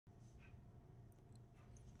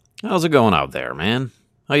How's it going out there, man?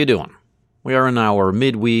 How you doing? We are in our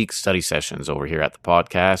midweek study sessions over here at the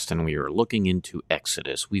podcast, and we are looking into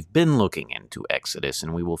Exodus. We've been looking into Exodus,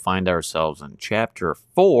 and we will find ourselves in chapter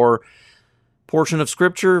 4, portion of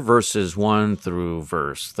Scripture, verses 1 through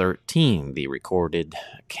verse 13, the recorded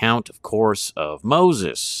account, of course, of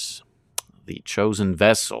Moses, the chosen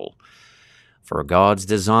vessel for God's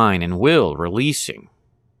design and will, releasing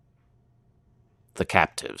the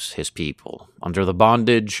captives, his people, under the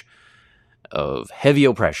bondage of heavy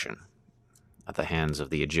oppression at the hands of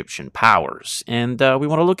the Egyptian powers. And we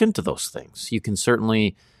want to look into those things. You can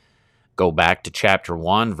certainly go back to chapter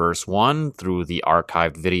 1, verse 1, through the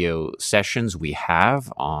archived video sessions we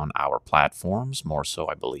have on our platforms, more so,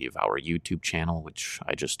 I believe, our YouTube channel, which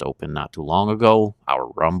I just opened not too long ago, our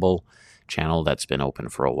Rumble channel that's been open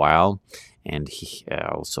for a while, and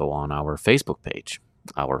also on our Facebook page.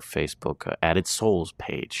 Our Facebook Added Souls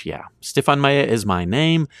page. Yeah. Stefan Maya is my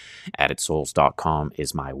name. AddedSouls.com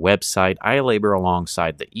is my website. I labor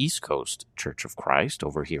alongside the East Coast Church of Christ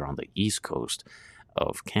over here on the East Coast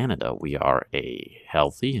of Canada. We are a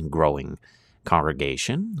healthy and growing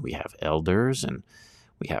congregation. We have elders and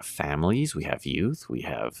we have families. We have youth. We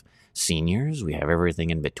have seniors. We have everything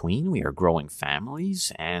in between. We are growing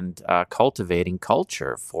families and cultivating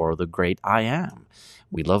culture for the great I Am.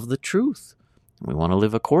 We love the truth. We want to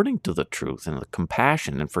live according to the truth and the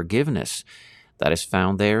compassion and forgiveness that is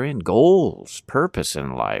found therein. Goals, purpose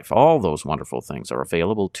in life, all those wonderful things are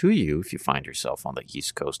available to you if you find yourself on the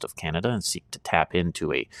East Coast of Canada and seek to tap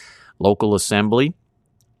into a local assembly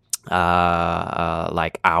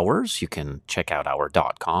like ours. You can check out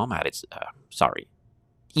our.com at its,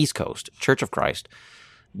 East Coast Church of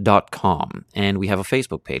Christ.com. And we have a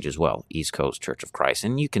Facebook page as well, East Coast Church of Christ.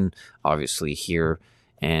 And you can obviously hear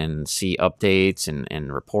and see updates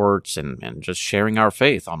and reports and just sharing our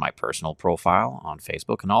faith on my personal profile on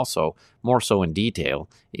Facebook. And also, more so in detail,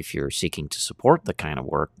 if you're seeking to support the kind of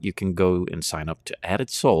work, you can go and sign up to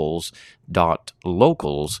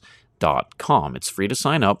addedsouls.locals.com. It's free to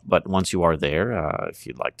sign up, but once you are there, if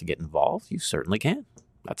you'd like to get involved, you certainly can.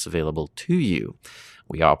 That's available to you.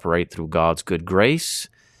 We operate through God's good grace.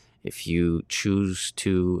 If you choose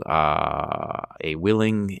to, a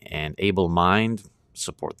willing and able mind,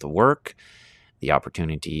 support the work, the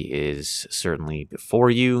opportunity is certainly before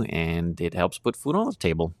you, and it helps put food on the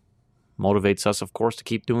table. Motivates us, of course, to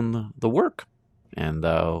keep doing the work, and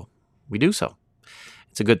we do so.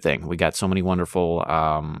 It's a good thing. We got so many wonderful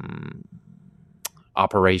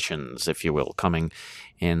operations, if you will, coming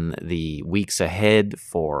in the weeks ahead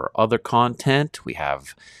for other content. We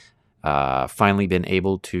have finally been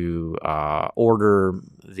able to order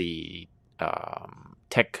the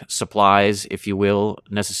tech supplies, if you will,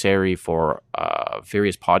 necessary for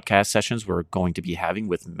various podcast sessions we're going to be having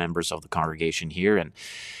with members of the congregation here, and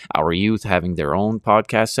our youth having their own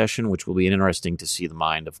podcast session, which will be interesting to see the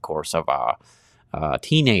mind, of course, of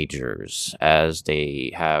teenagers as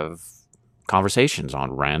they have conversations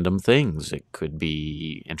on random things. It could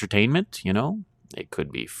be entertainment, it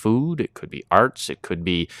could be food, it could be arts, it could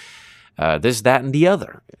be this, that, and the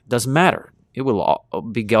other. It doesn't matter. It will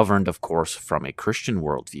be governed, of course, from a Christian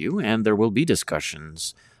worldview, and there will be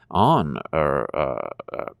discussions on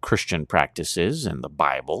Christian practices and the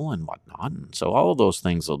Bible and whatnot. And so all of those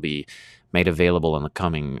things will be made available in the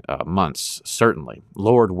coming months, certainly,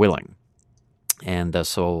 Lord willing. And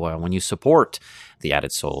so when you support the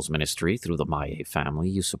Added Souls ministry through the Maye family,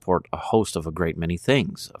 you support a host of a great many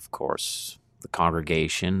things, of course. The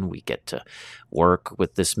congregation, we get to work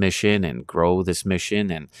with this mission and grow this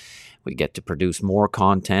mission, and we get to produce more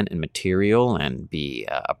content and material and be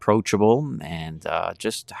approachable and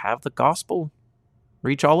just have the gospel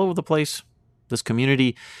reach all over the place. This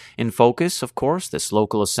community in focus, of course, this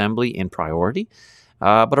local assembly in priority,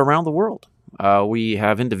 but around the world. We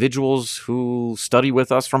have individuals who study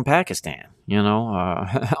with us from Pakistan,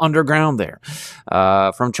 underground there,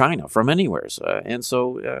 from China, from anywhere. And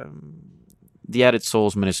so the Added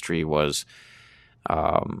Souls ministry was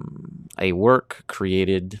a work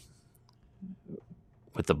created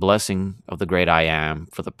with the blessing of the great I Am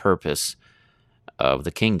for the purpose of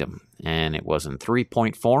the kingdom. And it was in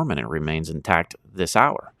 3-point form, and it remains intact this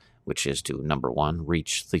hour, which is to, number 1,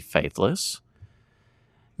 reach the faithless.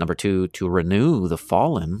 Number 2, to renew the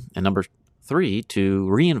fallen. And number 3, to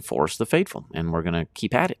reinforce the faithful. And we're going to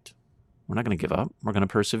keep at it. We're not going to give up. We're going to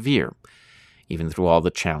persevere, even through all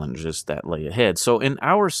the challenges that lay ahead. So in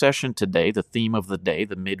our session today, the theme of the day,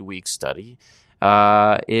 the midweek study,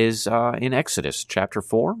 is in Exodus chapter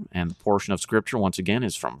 4, and the portion of Scripture, once again,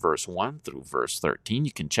 is from verse 1 through verse 13.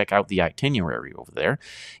 You can check out the itinerary over there.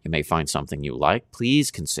 You may find something you like. Please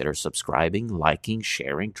consider subscribing, liking,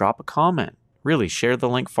 sharing, drop a comment. Really, share the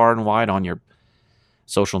link far and wide on your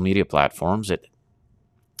social media platforms.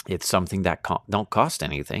 It's something that don't cost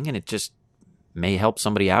anything, and it just may help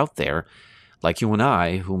somebody out there like you and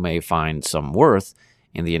I who may find some worth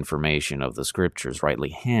in the information of the Scriptures rightly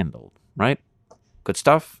handled, right? Good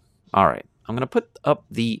stuff? All right. I'm going to put up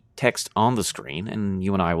the text on the screen, and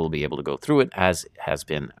you and I will be able to go through it as has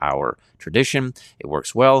been our tradition. It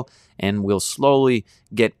works well, and we'll slowly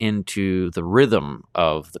get into the rhythm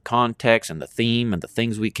of the context and the theme and the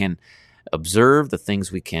things we can observe, the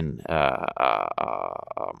things we can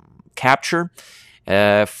capture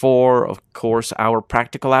for, of course, our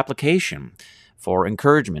practical application, for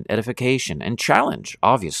encouragement, edification, and challenge.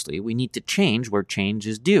 Obviously, we need to change where change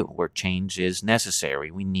is due, where change is necessary.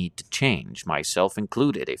 We need to change, myself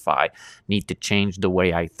included. If I need to change the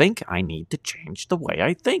way I think, I need to change the way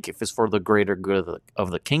I think. If it's for the greater good of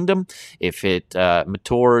the kingdom, if it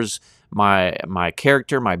matures my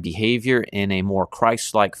character, my behavior in a more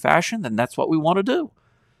Christ-like fashion, then that's what we want to do,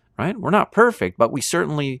 right? We're not perfect, but we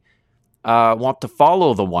certainly want to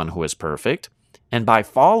follow the one who is perfect. And by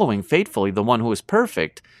following faithfully the one who is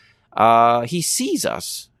perfect, he sees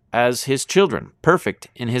us as his children, perfect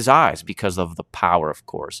in his eyes because of the power, of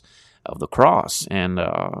course, of the cross. And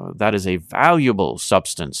that is a valuable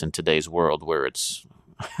substance in today's world where it's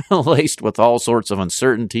laced with all sorts of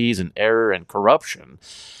uncertainties and error and corruption.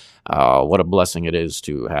 What a blessing it is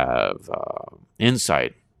to have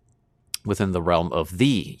insight within the realm of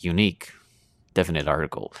the unique, definite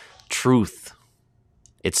article, truth.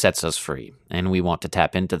 It sets us free, and we want to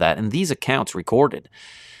tap into that. And these accounts recorded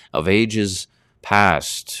of ages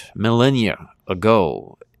past, millennia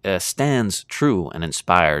ago, stands true and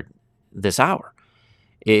inspired this hour.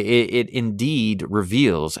 It indeed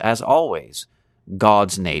reveals, as always,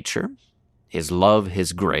 God's nature, his love,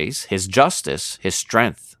 his grace, his justice, his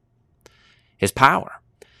strength, his power,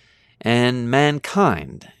 and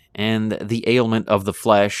mankind, and the ailment of the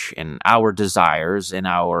flesh, and our desires, and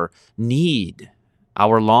our need,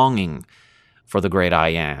 our longing for the great I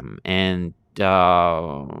am, and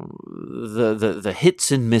the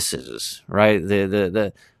hits and misses, right?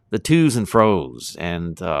 The twos and fros,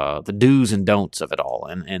 and the do's and don'ts of it all,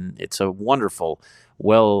 and it's a wonderful,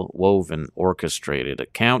 well-woven, orchestrated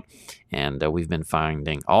account, and we've been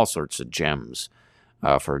finding all sorts of gems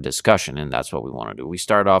for discussion, and that's what we want to do. We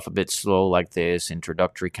start off a bit slow like this,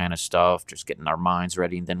 introductory kind of stuff, just getting our minds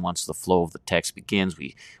ready, and then once the flow of the text begins,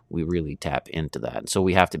 we really tap into that. And so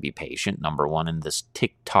we have to be patient, number one, in this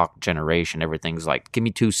TikTok generation. Everything's like, give me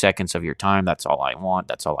 2 seconds of your time, that's all I want,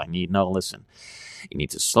 that's all I need. No, listen, you need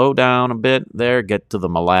to slow down a bit there, get to the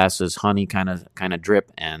molasses, honey kind of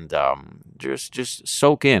drip, and just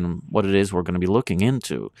soak in what it is we're going to be looking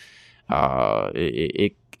into.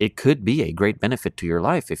 It could be a great benefit to your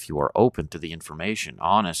life if you are open to the information,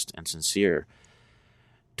 honest and sincere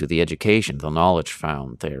to the education, the knowledge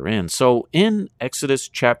found therein. So in Exodus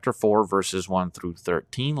chapter 4, verses 1 through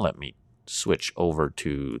 13, let me switch over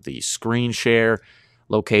to the screen share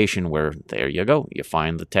location where, there you go, you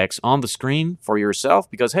find the text on the screen for yourself,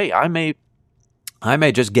 because, hey, I may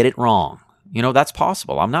just get it wrong. You know, that's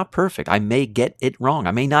possible. I'm not perfect. I may get it wrong.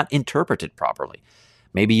 I may not interpret it properly.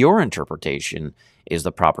 Maybe your interpretation is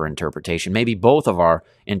the proper interpretation. Maybe both of our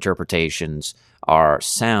interpretations are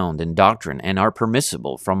sound in doctrine and are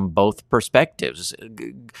permissible from both perspectives,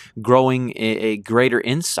 growing a greater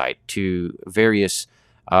insight to various,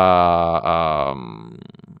 how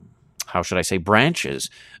should I say, branches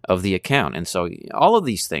of the account. And so all of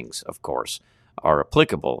these things, of course, are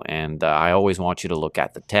applicable. And I always want you to look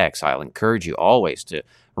at the text. I'll encourage you always to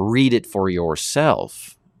read it for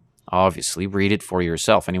yourself. Obviously, read it for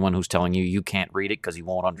yourself. Anyone who's telling you you can't read it because you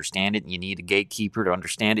won't understand it and you need a gatekeeper to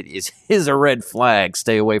understand it is a red flag.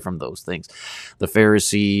 Stay away from those things. The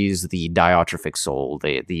Pharisees, the diatrophic soul,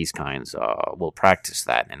 these kinds will practice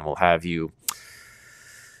that and will have you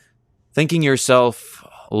thinking yourself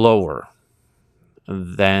lower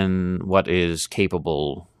than what is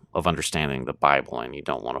capable of understanding the Bible, and you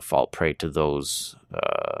don't want to fall prey to those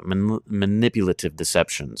manipulative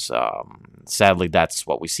deceptions. Sadly, that's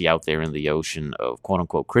what we see out there in the ocean of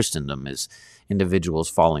quote-unquote Christendom, is individuals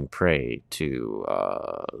falling prey to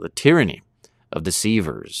the tyranny of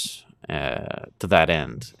deceivers to that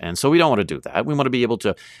end. And so we don't want to do that. We want to be able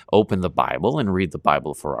to open the Bible and read the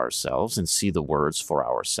Bible for ourselves and see the words for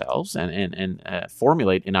ourselves and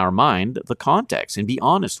formulate in our mind the context and be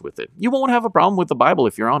honest with it. You won't have a problem with the Bible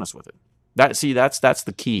if you're honest with it. That's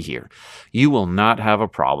the key here. You will not have a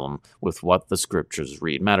problem with what the scriptures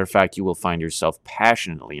read. Matter of fact, you will find yourself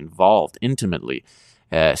passionately involved, intimately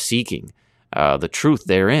seeking the truth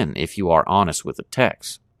therein if you are honest with the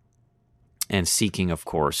text, and seeking, of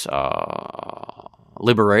course,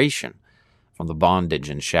 liberation from the bondage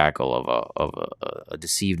and shackle of a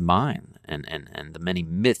deceived mind and the many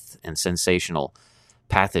myth and sensational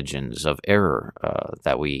pathogens of error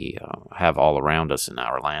that we have all around us in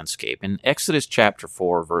our landscape. In Exodus chapter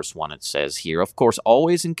 4, verse 1, it says here, of course,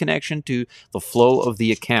 always in connection to the flow of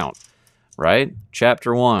the account, right?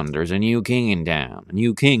 Chapter 1, there's a new king in town, a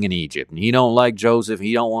new king in Egypt, and he don't like Joseph,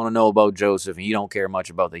 he don't want to know about Joseph, and he don't care much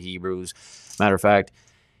about the Hebrews. Matter of fact,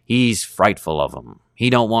 he's frightful of them. He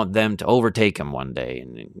don't want them to overtake him one day,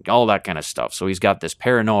 and all that kind of stuff. So he's got this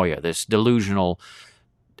paranoia, this delusional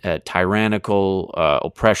tyrannical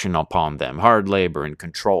oppression upon them, hard labor and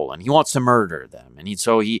control, and he wants to murder them. And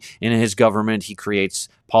so he, in his government, he creates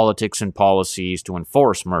politics and policies to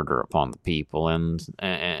enforce murder upon the people.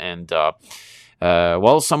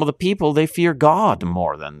 Well, some of the people, they fear God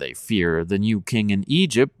more than they fear the new king in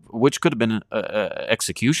Egypt, which could have been an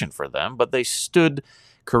execution for them, but they stood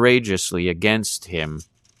courageously against him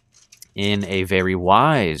in a very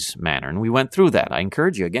wise manner. And we went through that. I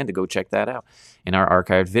encourage you, again, to go check that out in our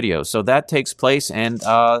archived videos. So that takes place, and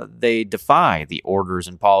they defy the orders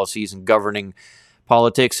and policies and governing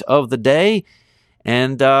politics of the day,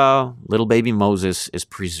 and little baby Moses is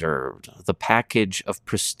preserved. The package of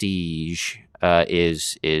prestige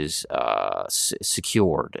is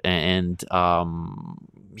secured, and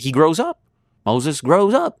he grows up. Moses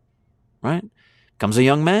grows up, right? Becomes a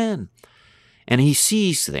young man. And he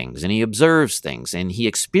sees things, and he observes things, and he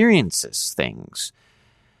experiences things.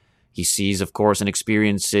 He sees, of course, and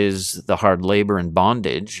experiences the hard labor and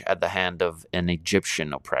bondage at the hand of an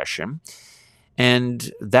Egyptian oppression.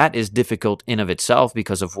 And that is difficult in of itself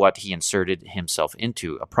because of what he inserted himself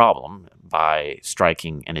into, a problem, by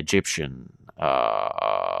striking an Egyptian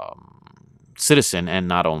citizen, and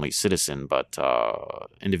not only citizen, but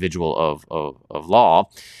individual of law.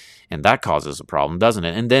 And that causes a problem, doesn't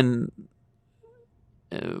it? And then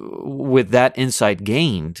with that insight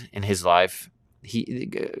gained in his life,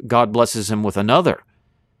 God blesses him with another,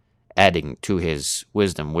 adding to his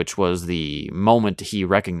wisdom, which was the moment he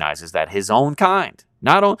recognizes that his own kind,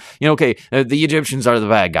 the Egyptians are the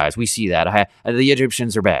bad guys. We see that. The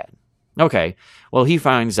Egyptians are bad. Okay, well, he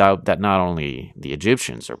finds out that not only the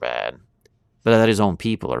Egyptians are bad, but that his own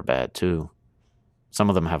people are bad too. Some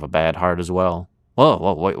of them have a bad heart as well.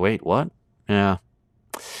 Whoa, wait, what? Yeah.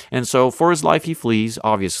 And so for his life he flees,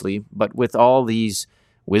 obviously, but with all these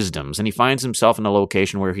wisdoms, and he finds himself in a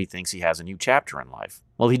location where he thinks he has a new chapter in life.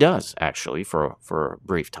 Well, he does, actually, for a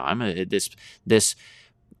brief time. This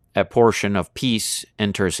portion of peace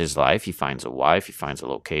enters his life. He finds a wife, he finds a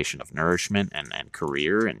location of nourishment and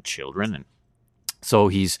career and children, and so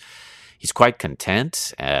he's quite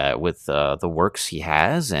content with the works he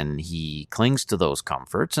has, and he clings to those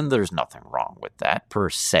comforts, and there's nothing wrong with that per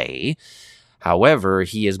se. However,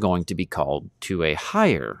 he is going to be called to a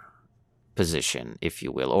higher position, if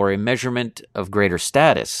you will, or a measurement of greater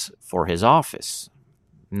status for his office.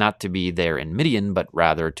 Not to be there in Midian, but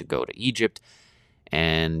rather to go to Egypt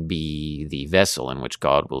and be the vessel in which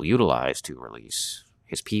God will utilize to release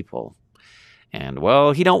his people. And,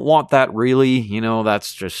 well, he don't want that really.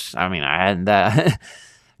 That's just, I had that.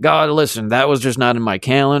 God, listen, that was just not in my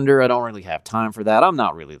calendar. I don't really have time for that. I'm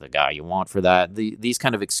not really the guy you want for that. These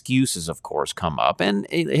kind of excuses, of course, come up. And,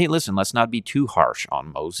 hey, listen, let's not be too harsh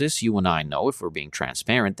on Moses. You and I know, if we're being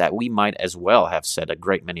transparent, that we might as well have said a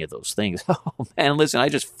great many of those things. Oh, man, listen, I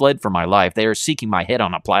just fled for my life. They are seeking my head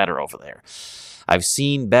on a platter over there. I've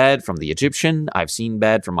seen bad from the Egyptian. I've seen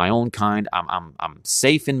bad from my own kind. I'm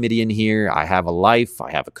safe in Midian here. I have a life. I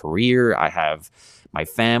have a career. I have my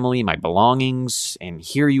family, my belongings, and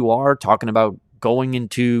here you are talking about going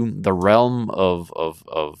into the realm of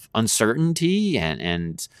uncertainty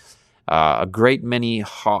and a great many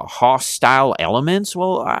hostile elements.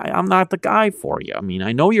 Well, I'm not the guy for you.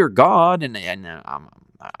 I know you're God, and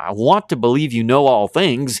I want to believe you know all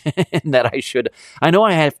things, and that I know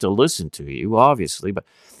I have to listen to you, obviously, but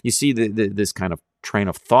you see this kind of train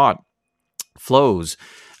of thought flows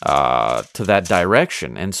to that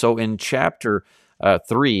direction. And so in chapter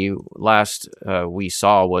 3, last we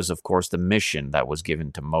saw was, of course, the mission that was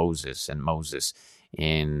given to Moses, and Moses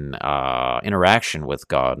in interaction with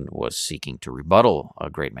God was seeking to rebuttal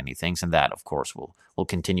a great many things, and that, of course, will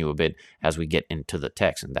continue a bit as we get into the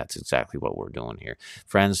text, and that's exactly what we're doing here.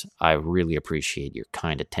 Friends, I really appreciate your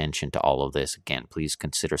kind attention to all of this. Again, please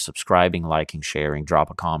consider subscribing, liking, sharing, drop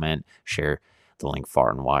a comment, share the link far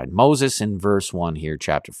and wide. Moses in verse 1 here,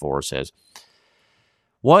 chapter 4 says,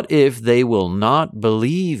 "What if they will not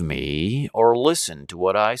believe me or listen to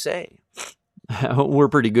what I say?" We're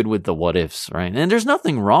pretty good with the what ifs, right? And there's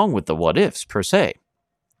nothing wrong with the what ifs per se.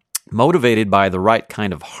 Motivated by the right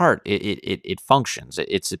kind of heart, it functions.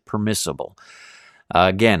 It's permissible.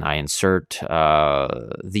 Again, I insert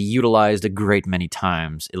the utilized a great many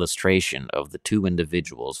times illustration of the two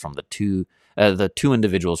individuals from the two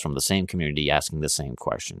individuals from the same community asking the same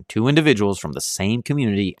question. Two individuals from the same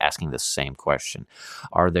community asking the same question.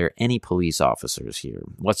 Are there any police officers here?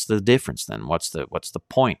 What's the difference then? What's the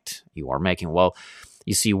point you are making? Well,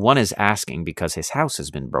 you see, one is asking because his house has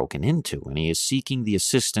been broken into, and he is seeking the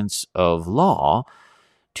assistance of law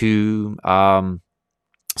to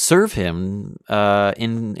serve him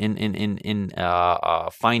in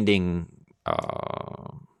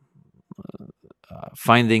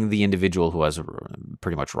finding the individual who has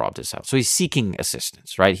pretty much robbed his house. So he's seeking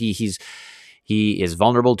assistance, right? He is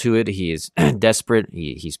vulnerable to it. He is desperate.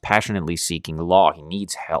 He's passionately seeking law. He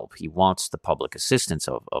needs help. He wants the public assistance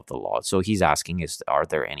of the law. So he's asking, are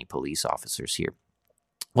there any police officers here?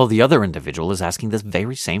 Well, the other individual is asking this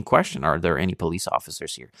very same question. Are there any police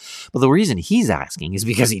officers here? But the reason he's asking is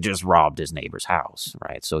because he just robbed his neighbor's house,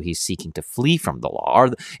 right? So he's seeking to flee from the law.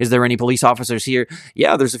 Is there any police officers here?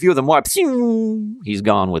 Yeah, there's a few of them. What? He's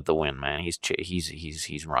gone with the wind, man. He's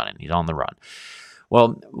running. He's on the run.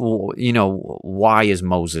 Well, why is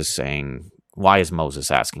Moses asking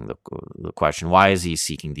the question? Why is he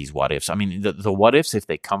seeking these what ifs? I mean, the what ifs, if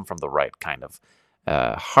they come from the right kind of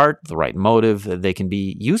heart, the right motive, they can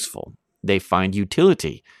be useful. They find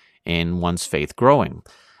utility in one's faith growing.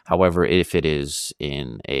 However, if it is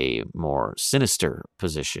in a more sinister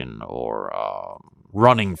position or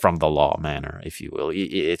running from the law manner, if you will,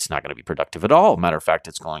 it's not going to be productive at all. Matter of fact,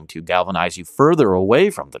 it's going to galvanize you further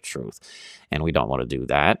away from the truth, and we don't want to do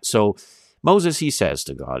that. So Moses, he says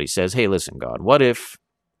to God, he says, hey, listen, God, what if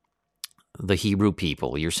the Hebrew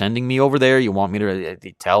people, you're sending me over there, you want me to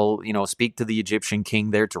speak to the Egyptian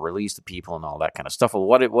king there to release the people and all that kind of stuff. Well,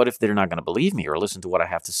 what if they're not going to believe me or listen to what I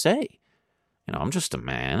have to say? I'm just a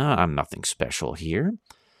man. I'm nothing special here.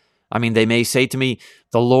 I mean, they may say to me,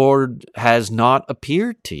 the Lord has not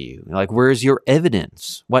appeared to you. Like, where's your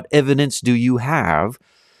evidence? What evidence do you have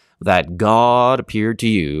that God appeared to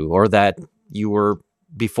you or that you were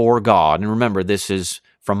before God? And remember, this is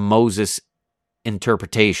from Moses'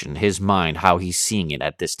 interpretation, his mind, how he's seeing it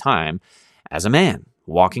at this time as a man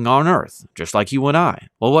walking on earth, just like you and I.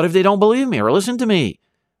 Well, what if they don't believe me or listen to me?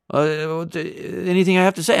 Anything I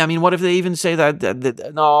have to say? I mean, what if they even say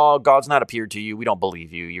that no, God's not appeared to you, we don't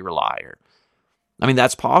believe you, you're a liar? I mean,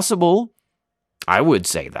 that's possible. I would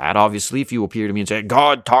say that, obviously, if you appear to me and say,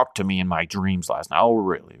 God talked to me in my dreams last night. Oh,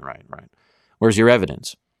 really? Right. Where's your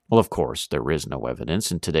evidence? Well, of course, there is no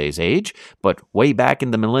evidence in today's age, but way back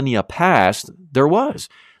in the millennia past, there was.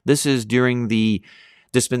 This is during the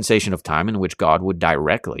dispensation of time in which God would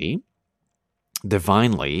directly,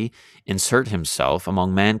 divinely insert himself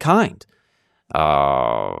among mankind.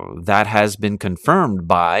 That has been confirmed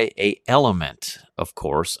by an element, of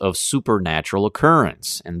course, of supernatural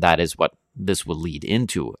occurrence, and that is what this will lead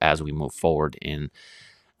into as we move forward in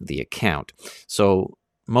the account. So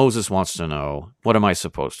Moses wants to know, what am I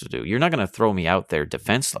supposed to do? You're not going to throw me out there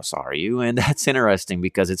defenseless, are you? And that's interesting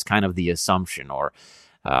because it's kind of the assumption or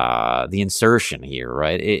the insertion here,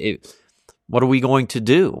 right? What are we going to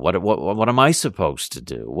do? What am I supposed to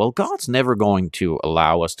do? Well, God's never going to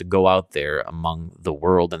allow us to go out there among the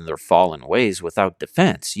world and their fallen ways without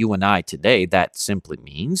defense. You and I today, that simply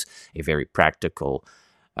means a very practical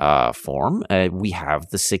form. We have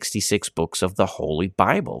the 66 books of the Holy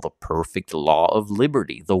Bible, the perfect law of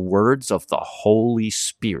liberty, the words of the Holy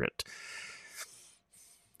Spirit.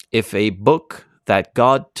 If a book that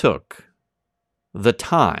God took the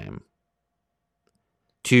time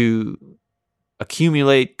to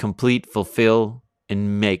accumulate, complete, fulfill,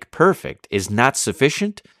 and make perfect is not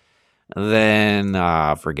sufficient, then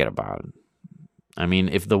forget about it. I mean,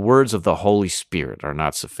 if the words of the Holy Spirit are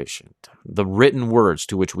not sufficient, the written words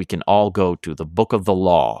to which we can all go to, the book of the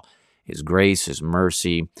law, His grace, His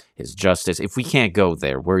mercy, His justice, if we can't go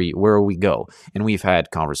there, where will we go? And we've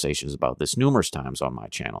had conversations about this numerous times on my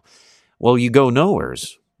channel. Well, you go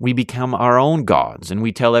nowheres. We become our own gods, and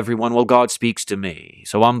we tell everyone, well, God speaks to me,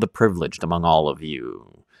 so I'm the privileged among all of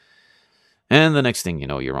you. And the next thing you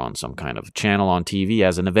know, you're on some kind of channel on TV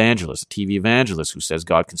as an evangelist, a TV evangelist who says,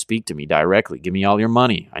 God can speak to me directly. Give me all your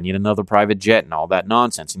money. I need another private jet and all that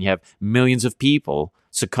nonsense. And you have millions of people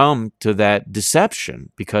succumb to that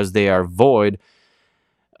deception because they are void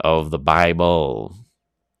of the Bible.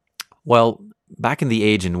 Well, back in the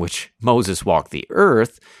age in which Moses walked the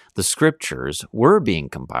earth, the scriptures were being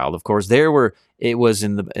compiled. Of course, it was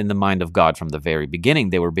in the mind of God from the very beginning.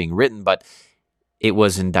 They were being written, but it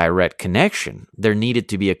was in direct connection. There needed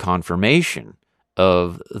to be a confirmation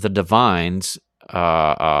of the divine's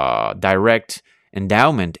direct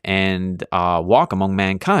endowment and walk among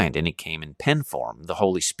mankind, and it came in pen form, the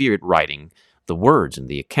Holy Spirit writing the words and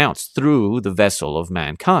the accounts through the vessel of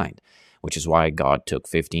mankind, which is why God took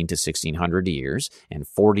 15 to 1600 years and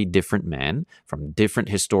 40 different men from different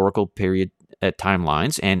historical period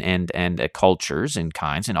timelines and cultures and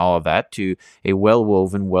kinds and all of that to a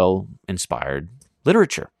well-woven, well-inspired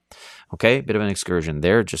literature. Okay, bit of an excursion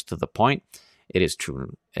there, just to the point. It is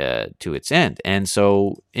true to its end. And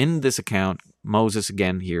so in this account, Moses,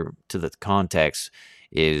 again, here to the context,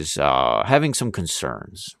 is having some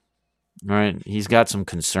concerns. Right? He's got some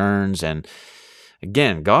concerns, and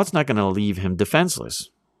again, God's not going to leave him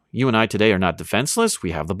defenseless. You and I today are not defenseless.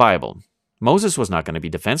 We have the Bible. Moses was not going to be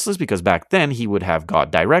defenseless because back then he would have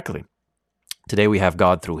God directly. Today we have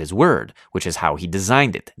God through his word, which is how he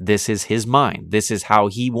designed it. This is his mind. This is how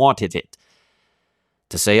he wanted it.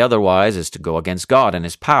 To say otherwise is to go against God and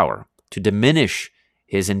his power, to diminish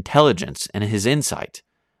his intelligence and his insight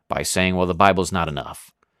by saying, well, the Bible's not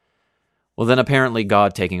enough. Well, then apparently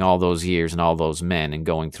God taking all those years and all those men and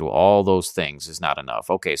going through all those things is not enough.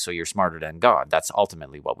 Okay, so you're smarter than God. That's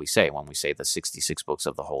ultimately what we say when we say the 66 books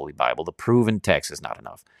of the Holy Bible. The proven text is not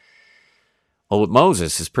enough. Well, with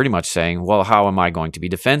Moses is pretty much saying, well, how am I going to be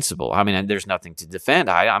defensible? I mean, there's nothing to defend.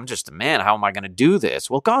 I'm just a man. How am I going to do this?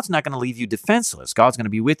 Well, God's not going to leave you defenseless. God's going to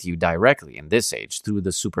be with you directly in this age through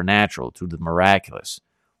the supernatural, through the miraculous.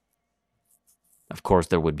 Of course,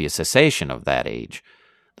 there would be a cessation of that age.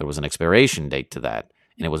 There was an expiration date to that,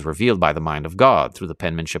 and it was revealed by the mind of God through the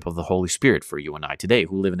penmanship of the Holy Spirit for you and I today,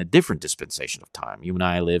 who live in a different dispensation of time. You and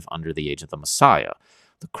I live under the age of the Messiah,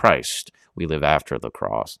 the Christ. We live after the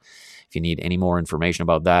cross. If you need any more information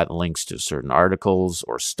about that, links to certain articles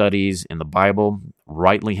or studies in the Bible,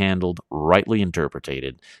 rightly handled, rightly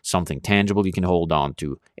interpreted, something tangible you can hold on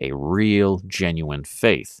to, a real, genuine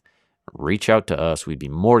faith. Reach out to us. We'd be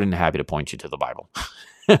more than happy to point you to the Bible.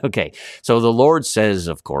 Okay, so the Lord says,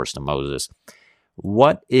 of course, to Moses,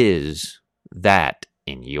 what is that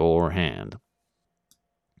in your hand?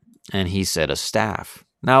 And he said, a staff.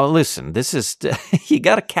 Now, listen, this is, you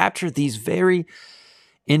got to capture these very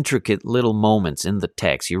intricate little moments in the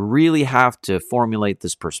text. You really have to formulate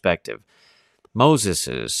this perspective. Moses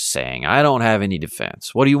is saying, I don't have any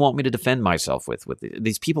defense. What do you want me to defend myself with?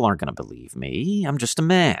 These people aren't going to believe me. I'm just a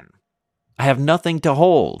man. I have nothing to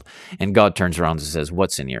hold. And God turns around and says,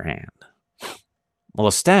 what's in your hand? Well,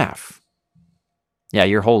 a staff. Yeah,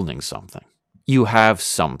 you're holding something. You have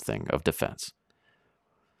something of defense.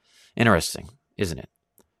 Interesting, isn't it?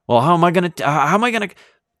 Well, how am I going to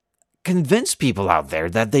convince people out there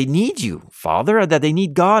that they need you, Father, that they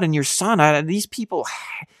need God and your Son? These people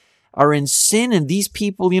are in sin, and these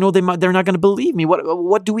people, they're not going to believe me.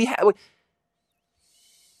 What do we have?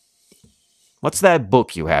 What's that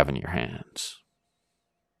book you have in your hands?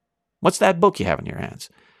 What's that book you have in your hands?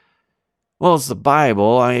 Well, it's the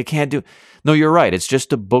Bible. I can't do... No, you're right. It's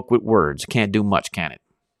just a book with words. Can't do much, can it?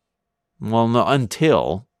 Well, no,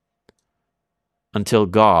 until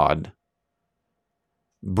God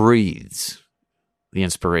breathes the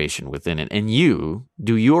inspiration within it, and you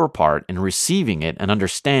do your part in receiving it and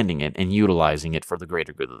understanding it and utilizing it for the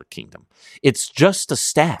greater good of the kingdom. It's just a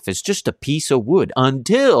staff. It's just a piece of wood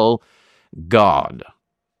until God.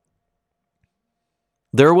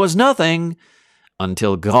 There was nothing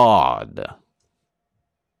until God.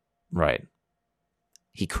 Right.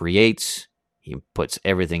 He creates, he puts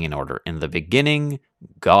everything in order. In the beginning,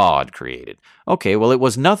 God created. Okay, well, it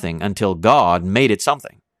was nothing until God made it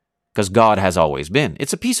something. Because God has always been.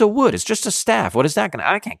 It's a piece of wood. It's just a staff. What is that going to...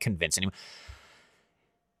 I can't convince anyone.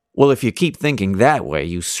 Well, if you keep thinking that way,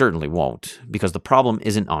 you certainly won't. Because the problem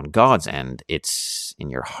isn't on God's end. It's in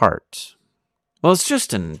your heart. Well, it's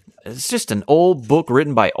just an old book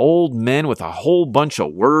written by old men with a whole bunch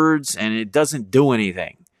of words, and it doesn't do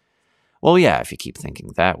anything. Well, yeah, if you keep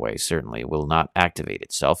thinking that way, certainly it will not activate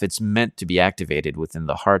itself. It's meant to be activated within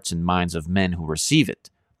the hearts and minds of men who receive it.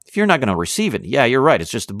 If you're not going to receive it, yeah, you're right,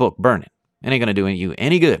 it's just a book, burn it. It ain't going to do you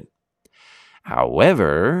any good.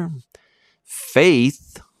 However,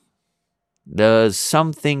 faith does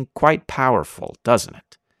something quite powerful, doesn't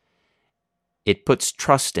it? It puts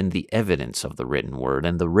trust in the evidence of the written word,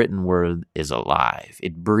 and the written word is alive.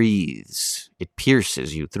 It breathes. It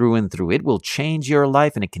pierces you through and through. It will change your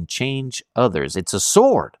life, and it can change others. It's a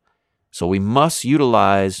sword. So we must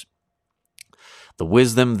utilize the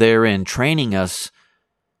wisdom therein, training us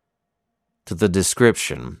to the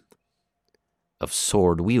description of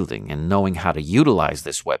sword wielding and knowing how to utilize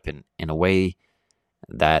this weapon in a way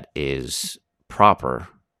that is proper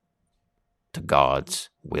to God's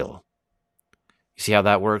will. You see how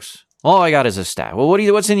that works? All I got is a staff. Well,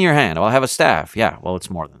 what's in your hand? Well, I have a staff. Yeah, well, it's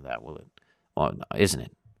more than that, will it? Well, isn't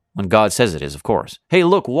it? When God says it is, of course. Hey,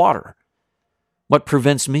 look, water. What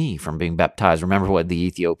prevents me from being baptized? Remember what the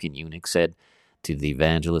Ethiopian eunuch said to the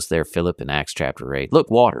evangelist there, Philip, in Acts chapter 8. Look,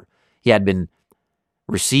 water. He had been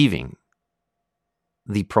receiving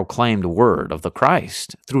the proclaimed word of the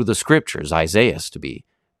Christ through the scriptures, Isaiah to be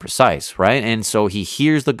precise, right? And so he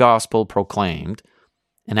hears the gospel proclaimed,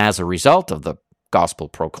 and as a result of the gospel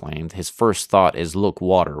proclaimed, his first thought is, look,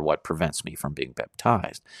 water, what prevents me from being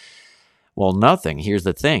baptized? Well, nothing. Here's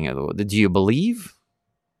the thing. Do you believe?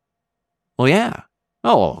 Well, yeah.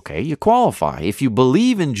 Oh, okay, you qualify. If you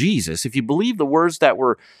believe in Jesus, if you believe the words that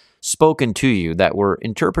were spoken to you, that were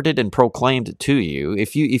interpreted and proclaimed to you,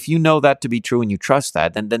 if you know that to be true and you trust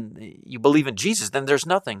that, then you believe in Jesus, then there's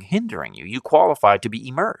nothing hindering you. You qualify to be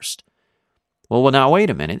immersed. Well, now wait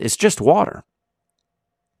a minute. It's just water.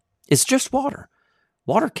 It's just water.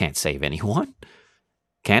 Water can't save anyone.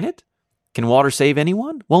 Can it? Can water save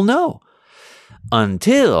anyone? Well, no.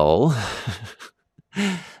 Until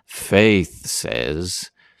faith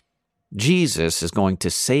says, Jesus is going to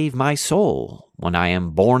save my soul when I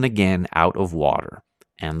am born again out of water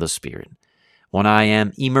and the Spirit. When I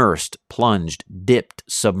am immersed, plunged, dipped,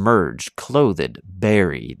 submerged, clothed,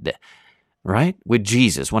 buried, right? With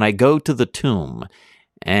Jesus. When I go to the tomb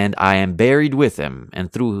and I am buried with him,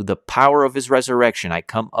 and through the power of his resurrection, I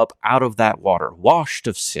come up out of that water, washed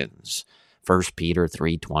of sins. 1 Peter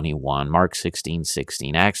 3:21, Mark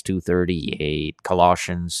 16:16, Acts 2:38,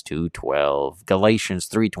 Colossians 2:12, Galatians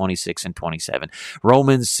 3:26 and 27,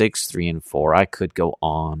 Romans 6:3 and 4. I could go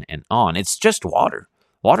on and on. It's just water.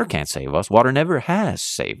 Water can't save us. Water never has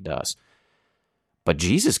saved us. But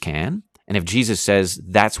Jesus can. And if Jesus says,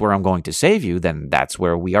 that's where I'm going to save you, then that's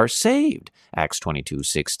where we are saved. Acts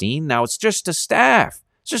 22:16. Now it's just a staff.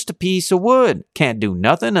 It's just a piece of wood. Can't do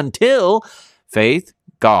nothing until faith,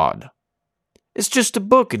 God. It's just a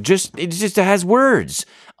book. It just has words.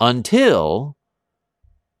 Until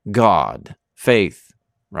God. Faith.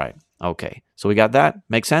 Right. Okay. So we got that?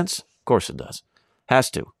 Make sense? Of course it does. Has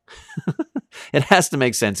to. It has to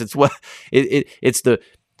make sense. It's what it's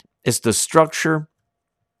the structure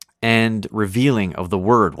and revealing of the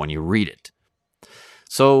word when you read it.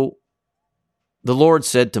 So the Lord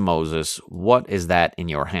said to Moses, what is that in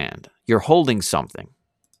your hand? You're holding something.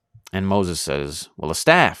 And Moses says, well, a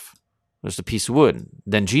staff. There's a piece of wood.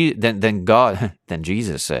 Then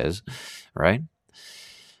Jesus says, right?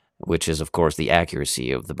 Which is, of course, the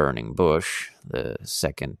accuracy of the burning bush, the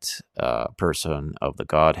second person of the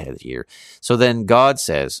Godhead here. So then God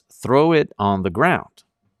says, throw it on the ground.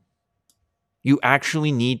 You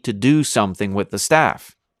actually need to do something with the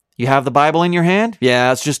staff. You have the Bible in your hand?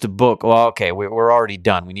 Yeah, it's just a book. Well, okay, we're already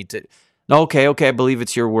done. We need to... Okay, I believe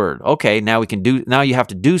it's your word. Okay, now you have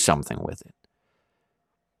to do something with it.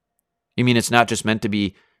 You mean it's not just meant to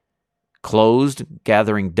be closed,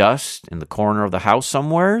 gathering dust in the corner of the house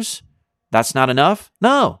somewheres? That's not enough?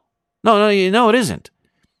 No, it isn't.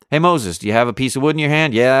 Hey, Moses, do you have a piece of wood in your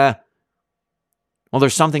hand? Yeah. Well,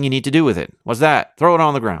 there's something you need to do with it. What's that? Throw it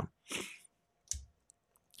on the ground.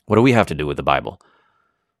 What do we have to do with the Bible?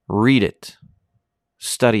 Read it,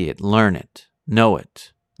 study it, learn it, know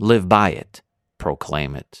it, live by it,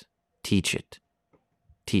 proclaim it, teach it,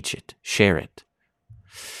 share it.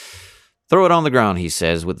 Throw it on the ground, he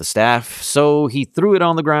says, with the staff. So he threw it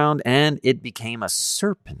on the ground, and it became a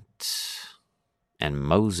serpent. And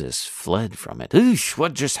Moses fled from it. Oosh,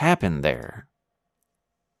 what just happened there?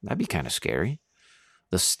 That'd be kind of scary.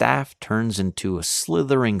 The staff turns into a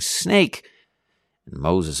slithering snake. And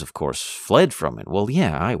Moses, of course, fled from it. Well,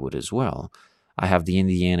 yeah, I would as well. I have the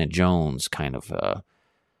Indiana Jones kind of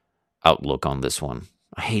outlook on this one.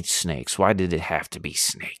 I hate snakes. Why did it have to be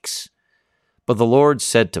snakes? But the Lord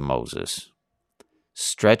said to Moses,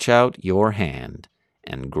 stretch out your hand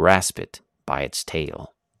and grasp it by its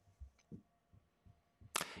tail.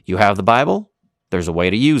 You have the Bible? There's a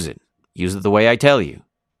way to use it. Use it the way I tell you.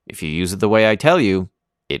 If you use it the way I tell you,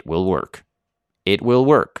 it will work. It will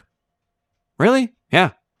work. Really?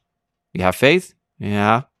 Yeah. You have faith?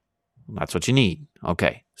 Yeah. That's what you need.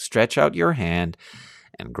 Okay. Stretch out your hand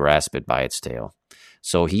and grasp it by its tail.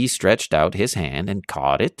 So he stretched out his hand and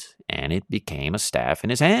caught it, and it became a staff in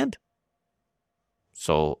his hand.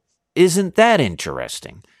 So isn't that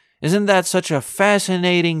interesting? Isn't that such a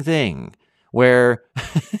fascinating thing where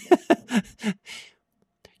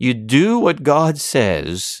you do what God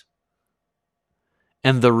says,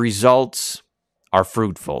 and the results are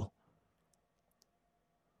fruitful.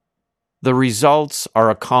 The results are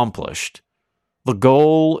accomplished. The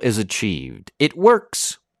goal is achieved. It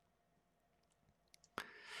works.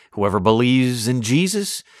 Whoever believes in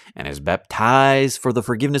Jesus and is baptized for the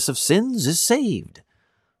forgiveness of sins is saved.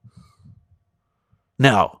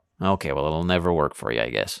 No. Okay, well, it'll never work for you, I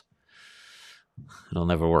guess. It'll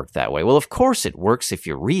never work that way. Well, of course it works if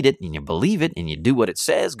you read it and you believe it and you do what it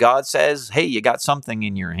says. God says, hey, you got something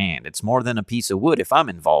in your hand. It's more than a piece of wood if I'm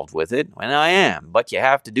involved with it, and I am. But you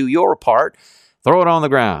have to do your part. Throw it on the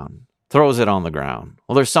ground. Throws it on the ground.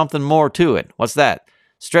 Well, there's something more to it. What's that?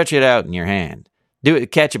 Stretch it out in your hand. Do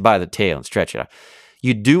it. Catch it by the tail and stretch it out.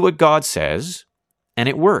 You do what God says, and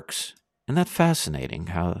it works. Isn't that fascinating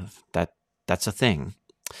how that's a thing?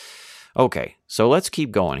 Okay, so let's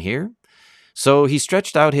keep going here. So he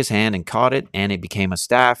stretched out his hand and caught it, and it became a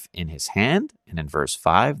staff in his hand. And in verse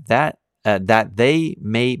 5, that they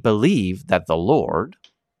may believe that the Lord,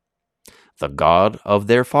 the God of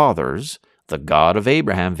their fathers, the God of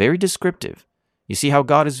Abraham, very descriptive. You see how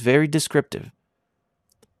God is very descriptive.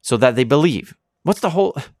 So that they believe. What's the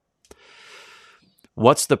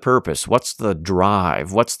purpose? What's the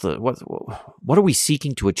drive? What are we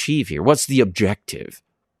seeking to achieve here? What's the objective?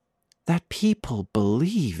 That people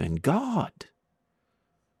believe in God.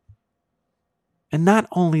 And not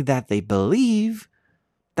only that they believe,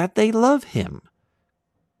 that they love him.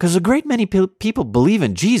 Because a great many people believe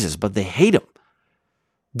in Jesus, but they hate him.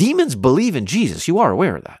 Demons believe in Jesus. You are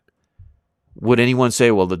aware of that. Would anyone say,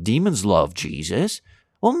 well, the demons love Jesus?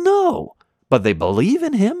 Well, no, but they believe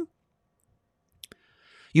in him.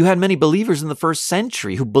 You had many believers in the first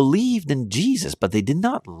century who believed in Jesus, but they did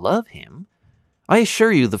not love him. I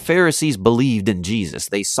assure you, the Pharisees believed in Jesus.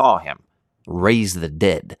 They saw him raise the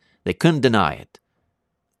dead. They couldn't deny it.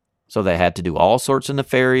 So they had to do all sorts of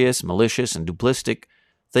nefarious, malicious, and duplistic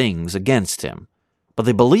things against him. But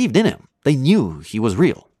they believed in him. They knew he was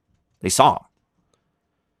real. They saw him.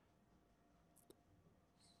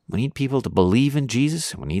 We need people to believe in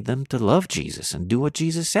Jesus, and we need them to love Jesus and do what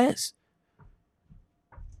Jesus says.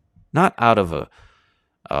 Not out of a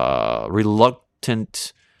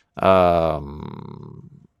reluctant heart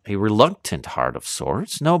of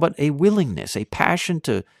sorts. No, but a willingness, a passion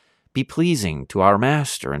to be pleasing to our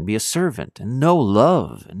master and be a servant, and know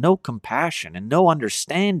love and know compassion and know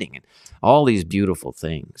understanding and all these beautiful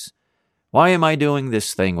things. Why am I doing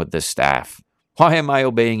this thing with this staff? Why am I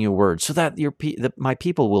obeying your word? So that my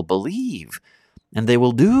people will believe and they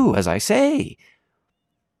will do as I say.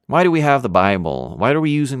 Why do we have the Bible? Why are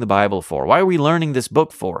we using the Bible for? Why are we learning this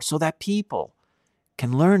book for? So that people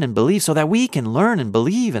can learn and believe, so that we can learn and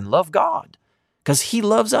believe and love God, because he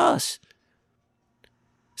loves us.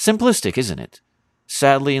 Simplistic, isn't it?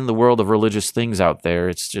 Sadly, in the world of religious things out there,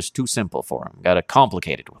 it's just too simple for them. Got to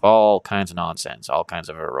complicate it with all kinds of nonsense, all kinds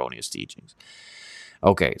of erroneous teachings.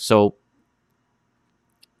 Okay, so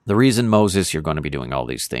the reason, Moses, you're going to be doing all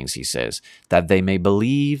these things, he says, that they may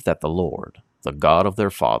believe that the Lord, the God of their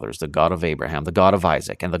fathers, the God of Abraham, the God of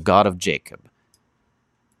Isaac, and the God of Jacob,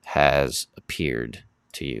 has appeared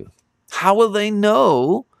to you. How will they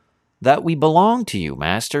know that we belong to you,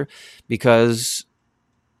 Master? Because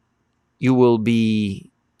you will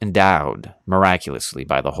be endowed miraculously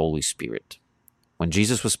by the Holy Spirit. When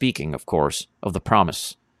Jesus was speaking, of course, of the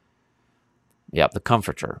promise, the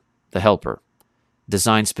Comforter, the Helper,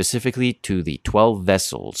 designed specifically to the 12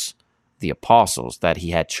 vessels, the apostles that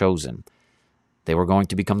he had chosen. They were going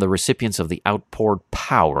to become the recipients of the outpoured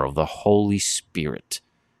power of the Holy Spirit.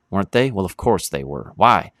 Weren't they? Well, of course they were.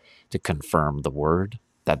 Why? To confirm the word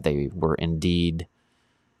that they were indeed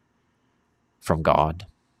from God,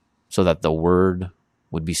 so that the word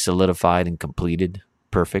would be solidified and completed,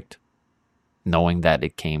 perfect, knowing that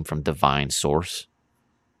it came from divine source.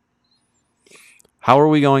 How are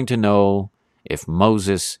we going to know if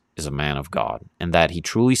Moses is a man of God, and that he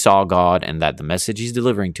truly saw God, and that the message he's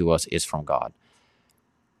delivering to us is from God?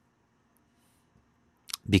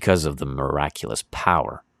 Because of the miraculous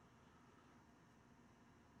power.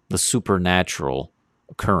 The supernatural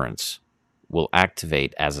occurrence will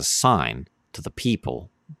activate as a sign to the people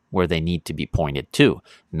where they need to be pointed to.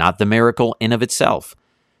 Not the miracle in of itself,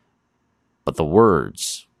 but the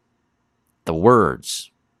words. The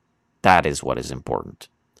words. That is what is important.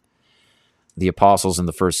 The apostles in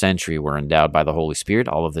the first century were endowed by the Holy Spirit.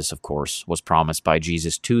 All of this, of course, was promised by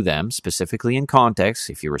Jesus to them, specifically in context,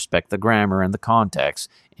 if you respect the grammar and the context,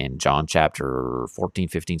 in John chapter 14,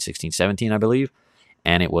 15, 16, 17, I believe.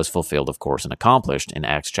 And it was fulfilled, of course, and accomplished in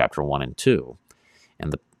Acts chapter 1 and 2.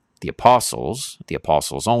 And the apostles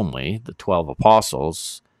only, the 12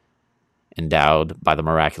 apostles, endowed by the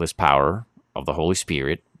miraculous power of the Holy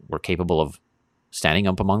Spirit were capable of standing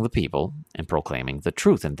up among the people and proclaiming the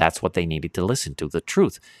truth. And that's what they needed to listen to, the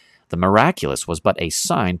truth. The miraculous was but a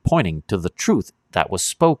sign pointing to the truth that was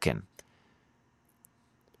spoken.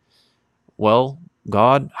 Well,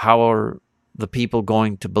 God, how are the people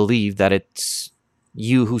going to believe that it's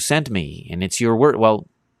you who sent me and it's your word? Well,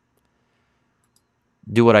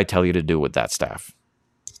 do what I tell you to do with that staff.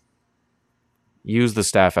 Use the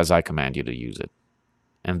staff as I command you to use it,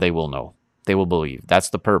 and they will know. They will believe. That's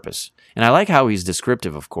the purpose. And I like how he's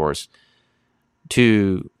descriptive, of course,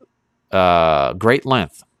 to great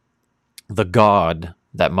length, the God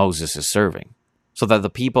that Moses is serving, so that the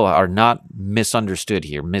people are not misunderstood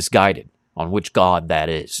here, misguided on which God that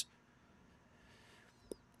is.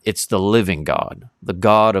 It's the living God, the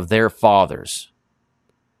God of their fathers,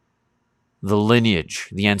 the lineage,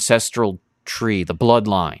 the ancestral tree, the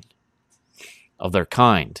bloodline of their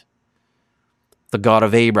kind. The God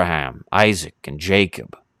of Abraham, Isaac, and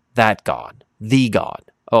Jacob. That God. The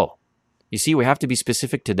God. Oh, you see, we have to be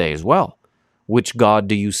specific today as well. Which God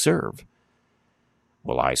do you serve?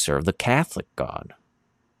 Well, I serve the Catholic God.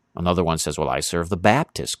 Another one says, well, I serve the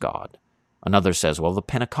Baptist God. Another says, well, the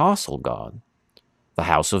Pentecostal God. The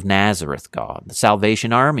House of Nazareth God. The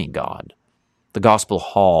Salvation Army God. The Gospel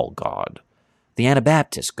Hall God. The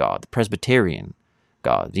Anabaptist God. The Presbyterian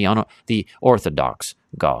God. The Orthodox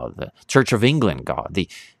God, the Church of England God,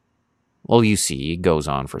 well, you see, it goes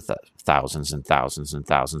on for thousands and thousands and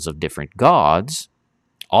thousands of different gods,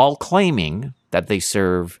 all claiming that they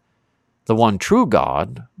serve the one true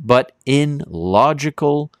God, but in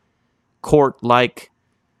logical, court-like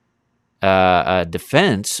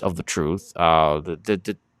defense of the truth,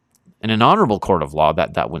 in an honorable court of law,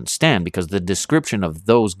 that wouldn't stand, because the description of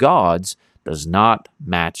those gods does not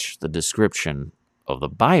match the description of the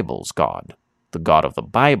Bible's God. The God of the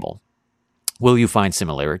Bible. Will you find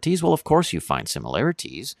similarities? Well, of course you find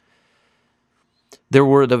similarities. There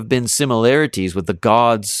would have been similarities with the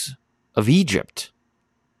gods of Egypt,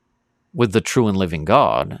 with the true and living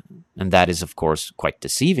God, and that is, of course, quite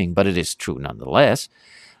deceiving, but it is true nonetheless.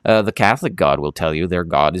 The Catholic God will tell you their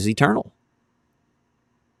God is eternal.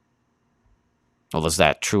 Well, is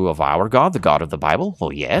that true of our God, the God of the Bible?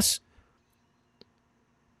 Well, yes.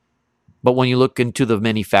 But when you look into the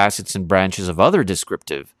many facets and branches of other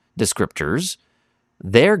descriptors,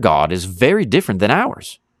 their God is very different than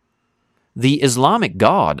ours. The Islamic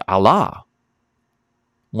God, Allah,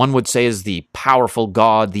 one would say is the powerful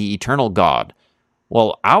God, the eternal God.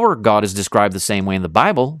 Well, our God is described the same way in the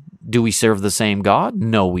Bible. Do we serve the same God?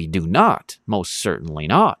 No, we do not. Most certainly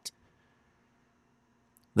not.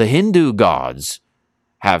 The Hindu gods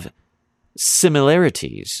have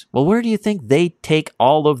similarities. Well, where do you think they take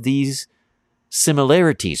all of these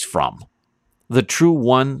similarities from? The true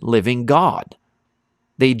one living God.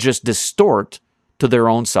 They just distort to their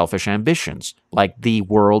own selfish ambitions, like the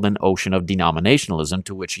world and ocean of denominationalism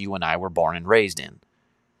to which you and I were born and raised in,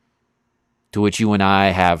 to which you and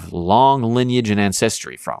I have long lineage and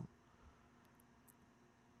ancestry from.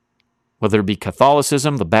 Whether it be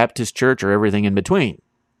Catholicism, the Baptist Church, or everything in between.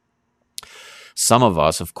 Some of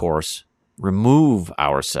us, of course, remove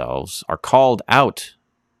ourselves, are called out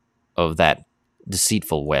of that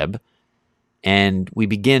deceitful web, and we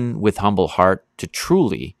begin with humble heart to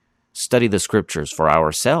truly study the scriptures for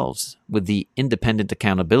ourselves with the independent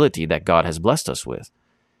accountability that God has blessed us with.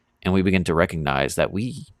 And we begin to recognize that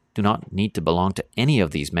we do not need to belong to any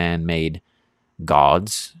of these man-made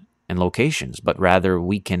gods and locations, but rather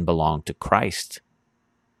we can belong to Christ,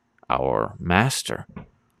 our Master,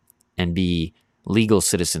 and be legal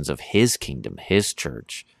citizens of His kingdom, His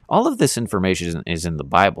church. All of this information is in the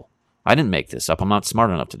Bible. I didn't make this up. I'm not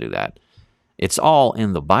smart enough to do that. It's all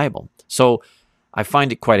in the Bible. So I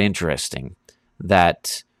find it quite interesting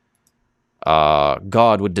that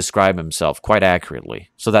God would describe Himself quite accurately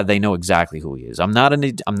so that they know exactly who He is. I'm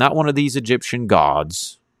not one of these Egyptian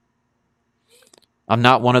gods. I'm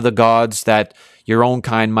not one of the gods that your own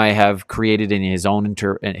kind might have created in His own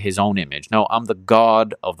image. No, I'm the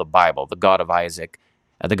God of the Bible, the God of Isaac,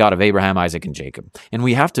 the God of Abraham, Isaac, and Jacob. And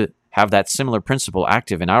we have to have that similar principle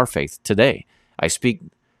active in our faith today. I speak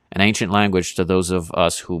an ancient language to those of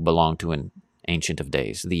us who belong to an Ancient of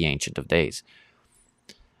Days, the Ancient of Days.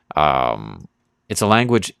 It's a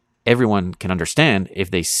language everyone can understand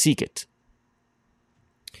if they seek it.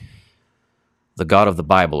 The God of the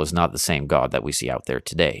Bible is not the same God that we see out there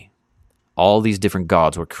today. All these different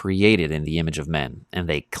gods were created in the image of men, and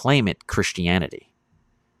they claim it Christianity.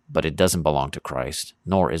 But it doesn't belong to Christ,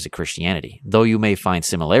 nor is it Christianity, though you may find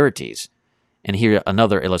similarities. And here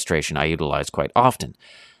another illustration I utilize quite often.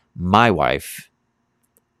 My wife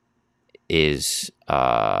is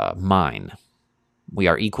mine. We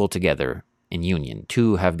are equal together in union.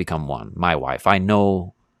 Two have become one. My wife, I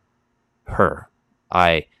know her.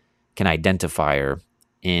 I can identify her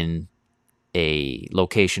in a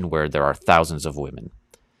location where there are thousands of women.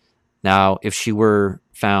 Now, if she were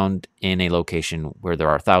found in a location where there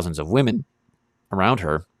are thousands of women around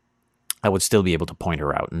her, I would still be able to point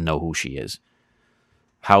her out and know who she is.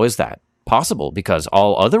 How is that possible? Because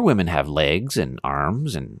all other women have legs and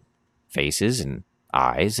arms and faces and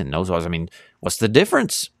eyes and noses. I mean, what's the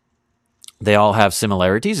difference? They all have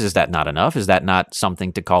similarities. Is that not enough? Is that not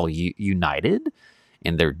something to call united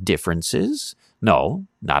in their differences? No,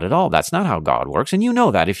 not at all. That's not how God works. And you know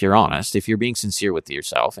that if you're honest, if you're being sincere with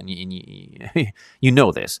yourself, and you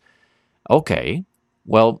know this. Okay,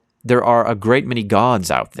 well, there are a great many gods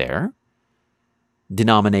out there,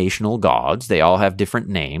 denominational gods. They all have different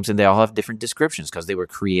names, and they all have different descriptions because they were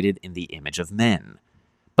created in the image of men.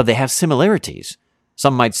 But they have similarities.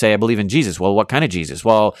 Some might say, I believe in Jesus. Well, what kind of Jesus?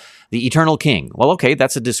 Well, the eternal king. Well, okay,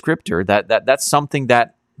 that's a descriptor. That's something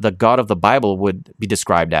that the God of the Bible would be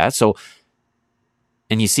described as. So,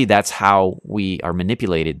 and you see, that's how we are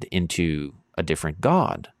manipulated into a different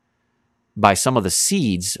God, by some of the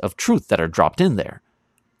seeds of truth that are dropped in there.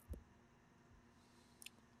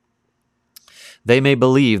 They may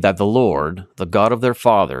believe that the Lord, the God of their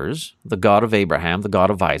fathers, the God of Abraham, the God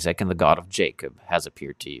of Isaac, and the God of Jacob has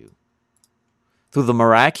appeared to you. Through the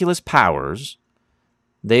miraculous powers,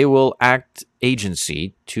 they will act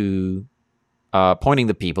agency to pointing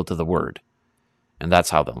the people to the Word. And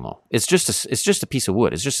that's how they'll know. It's just a piece of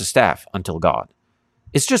wood. It's just a staff until God.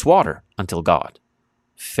 It's just water until God.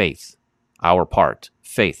 Faith, our part.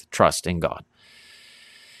 Faith, trust in God.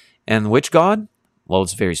 And which God? Well,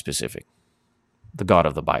 it's very specific. The God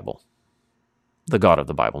of the Bible. The God of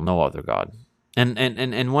the Bible, no other God. And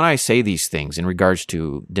when I say these things in regards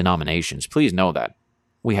to denominations, please know that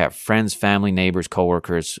we have friends, family, neighbors,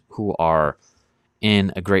 coworkers who are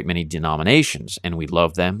in a great many denominations, and we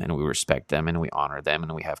love them, and we respect them, and we honor them,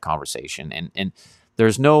 and we have conversation, and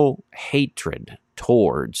there's no hatred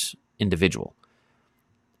towards individual.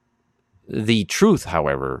 The truth,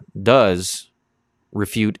 however, does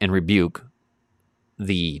refute and rebuke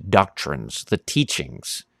the doctrines, the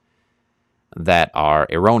teachings that are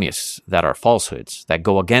erroneous, that are falsehoods, that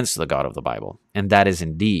go against the God of the Bible. And that is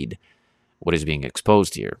indeed what is being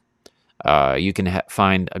exposed here. You can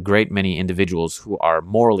find a great many individuals who are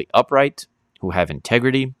morally upright, who have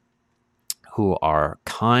integrity, who are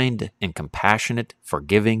kind and compassionate,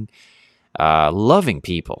 forgiving, loving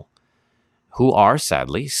people, who are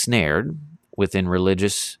sadly snared within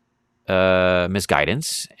religious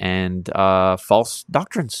misguidance and false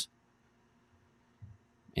doctrines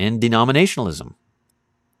and denominationalism.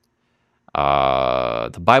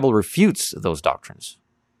 The Bible refutes those doctrines.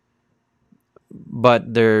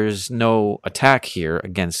 But there's no attack here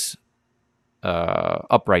against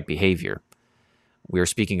upright behavior. We are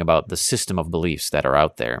speaking about the system of beliefs that are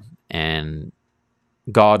out there. And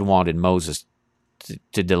God wanted Moses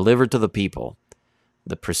to deliver to the people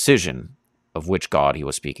the precision of which God he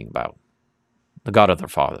was speaking about. The God of their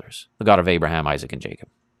fathers, the God of Abraham, Isaac, and Jacob.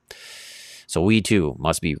 So we too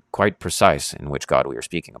must be quite precise in which God we are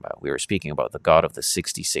speaking about. We are speaking about the God of the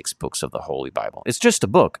 66 books of the Holy Bible. It's just a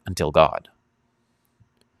book until God.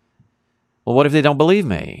 Well, what if they don't believe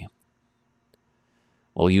me?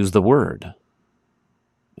 Well, use the word.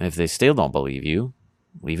 If they still don't believe you,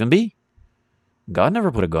 leave him be. God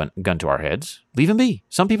never put a gun to our heads. Leave him be.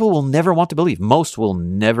 Some people will never want to believe. Most will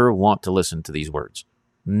never want to listen to these words.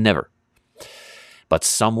 Never. But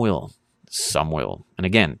some will. Some will. And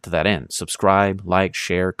again, to that end, subscribe, like,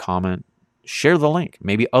 share, comment, share the link.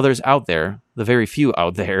 Maybe others out there, the very few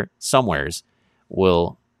out there, somewheres,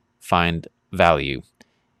 will find value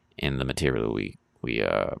in the material we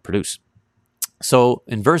produce. So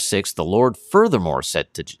in verse 6, the Lord furthermore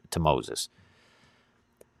said to Moses,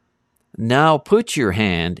 "Now put your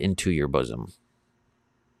hand into your bosom."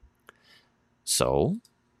 So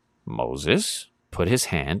Moses put his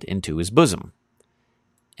hand into his bosom.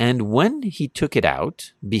 And when he took it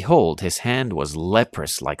out, behold, his hand was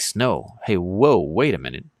leprous like snow. Hey, whoa, wait a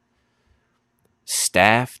minute.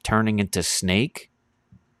 Staff turning into snake?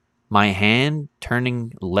 My hand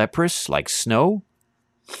turning leprous like snow?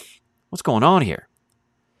 What's going on here?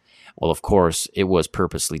 Well, of course, it was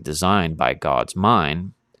purposely designed by God's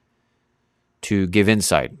mind to give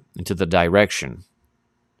insight into the direction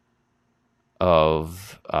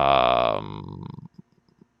of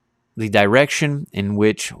the direction in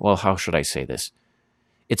which, well, how should I say this?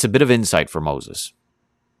 It's a bit of insight for Moses.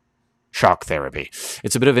 Shock therapy.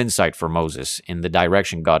 It's a bit of insight for Moses in the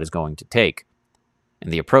direction God is going to take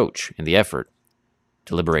and the approach and the effort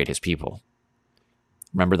to liberate his people.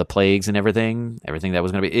 Remember the plagues and everything that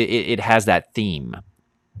was going to be, it has that theme,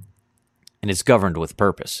 and it's governed with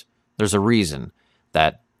purpose. There's a reason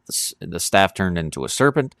that the staff turned into a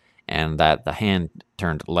serpent and that the hand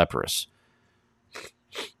turned leprous.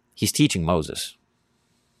 He's teaching Moses,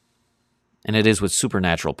 and it is with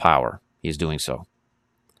supernatural power he's doing so.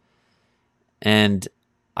 And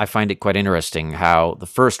I find it quite interesting how the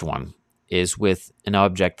first one is with an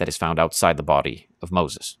object that is found outside the body of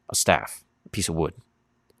Moses, a staff, a piece of wood.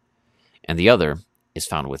 And the other is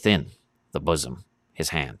found within the bosom, his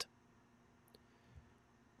hand.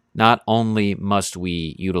 Not only must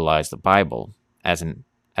we utilize the Bible as an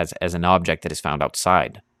object that is found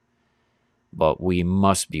outside, but we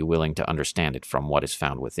must be willing to understand it from what is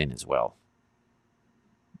found within as well.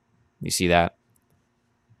 You see that?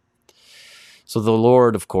 So the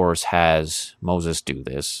Lord, of course, has Moses do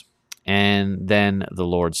this, and then the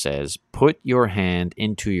Lord says, "Put your hand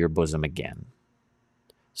into your bosom again."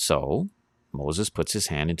 So Moses puts his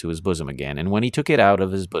hand into his bosom again, and when he took it out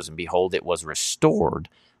of his bosom, behold, it was restored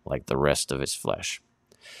like the rest of his flesh.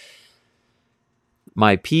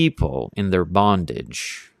 My people in their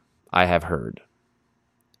bondage, I have heard.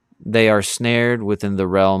 They are snared within the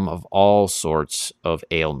realm of all sorts of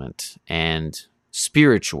ailment and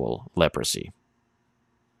spiritual leprosy.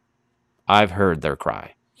 I've heard their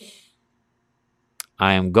cry.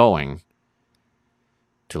 I am going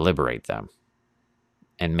to liberate them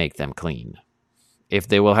and make them clean, if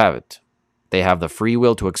they will have it. They have the free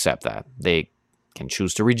will to accept that. They can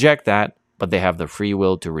choose to reject that, but they have the free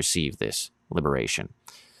will to receive this liberation.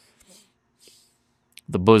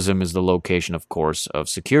 The bosom is the location, of course, of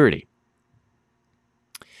security,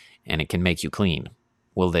 and it can make you clean.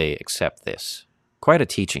 Will they accept this? Quite a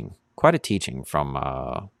teaching from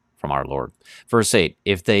our Lord. Verse 8,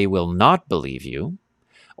 if they will not believe you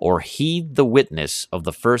or heed the witness of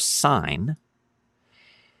the first sign,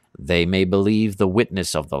 they may believe the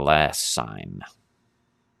witness of the last sign.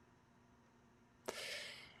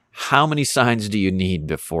 How many signs do you need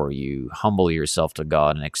before you humble yourself to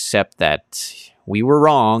God and accept that we were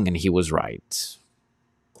wrong and he was right?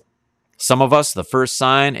 Some of us, the first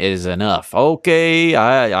sign is enough. Okay,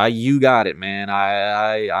 you got it, man.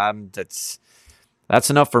 That's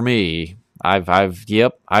enough for me. I've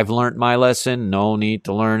learned my lesson. No need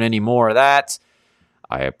to learn any more of that.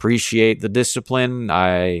 I appreciate the discipline.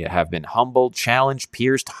 I have been humbled, challenged,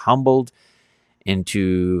 pierced, humbled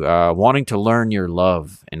into wanting to learn your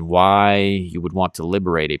love and why you would want to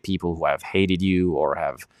liberate a people who have hated you or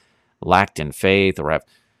have lacked in faith or have.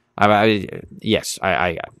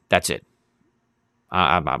 That's it.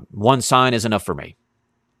 One sign is enough for me.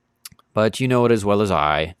 But you know it as well as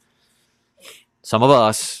I. Some of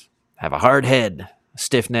us have a hard head, a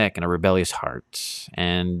stiff neck, and a rebellious heart.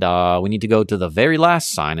 And we need to go to the very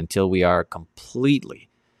last sign until we are completely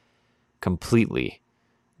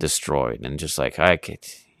destroyed. And just like,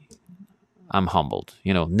 I'm humbled.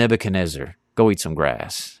 Nebuchadnezzar, go eat some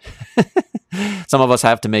grass. Some of us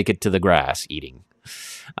have to make it to the grass eating.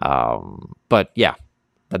 But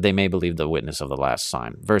they may believe the witness of the last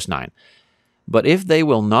sign. Verse 9. But if they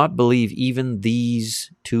will not believe even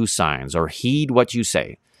these two signs or heed what you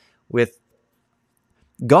say,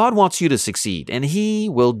 God wants you to succeed, and he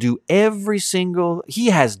will do he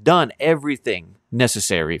has done everything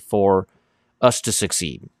necessary for us to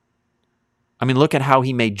succeed. I mean, look at how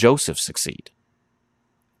he made Joseph succeed.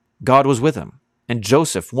 God was with him, and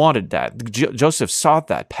Joseph wanted that. Joseph sought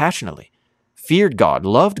that passionately, feared God,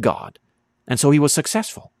 loved God, and so he was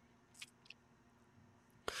successful.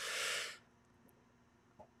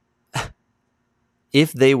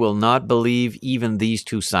 If they will not believe even these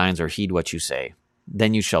two signs or heed what you say,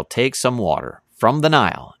 then you shall take some water from the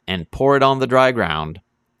Nile and pour it on the dry ground,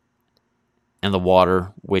 and the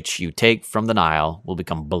water which you take from the Nile will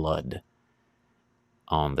become blood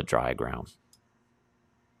on the dry ground.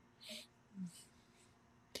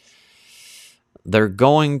 They're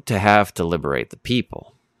going to have to liberate the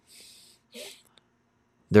people.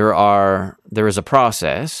 There is a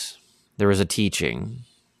process, there is a teaching,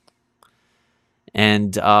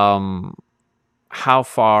 and how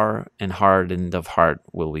far and hardened of heart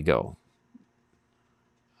will we go?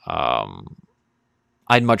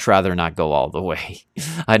 I'd much rather not go all the way.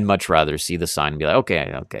 I'd much rather see the sign and be like,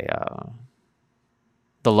 okay.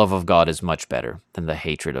 The love of God is much better than the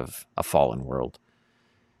hatred of a fallen world.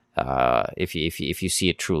 If you see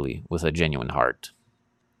it truly with a genuine heart.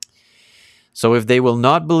 So if they will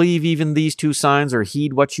not believe even these two signs or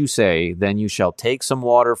heed what you say, then you shall take some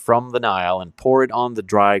water from the Nile and pour it on the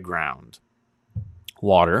dry ground.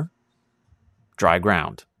 Water, dry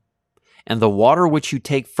ground. and the water which you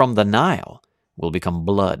take from the Nile will become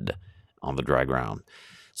blood on the dry ground.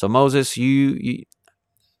 So Moses, you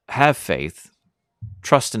have faith,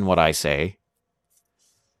 trust in what I say.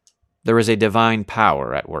 There is a divine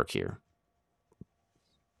power at work here.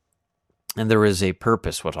 And there is a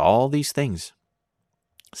purpose with all these things.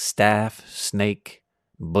 Staff, snake,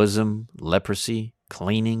 bosom, leprosy,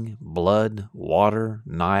 cleaning, blood, water,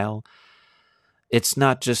 Nile. It's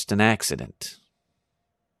not just an accident.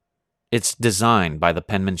 It's designed by the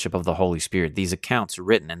penmanship of the Holy Spirit. These accounts are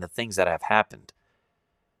written and the things that have happened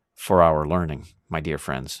for our learning, my dear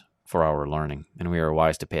friends, for our learning. And we are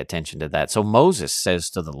wise to pay attention to that. So Moses says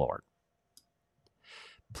to the Lord,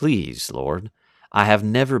 "Please, Lord, I have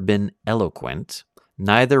never been eloquent,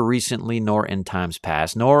 neither recently nor in times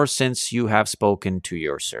past, nor since you have spoken to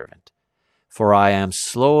your servant. For I am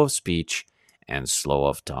slow of speech and slow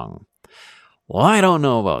of tongue." Well, I don't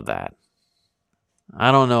know about that.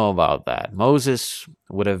 Moses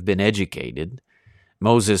would have been educated.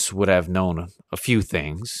 Moses would have known a few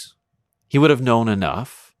things. He would have known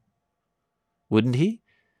enough, wouldn't he?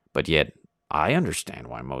 But yet, I understand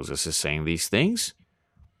why Moses is saying these things.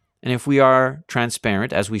 And if we are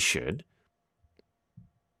transparent, as we should,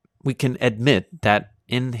 we can admit that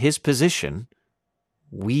in his position,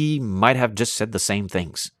 we might have just said the same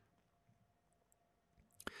things.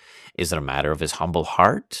 Is it a matter of his humble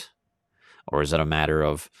heart? Or is it a matter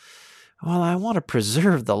of, well, I want to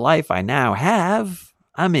preserve the life I now have.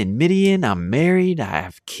 I'm in Midian, I'm married, I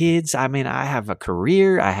have kids. I have a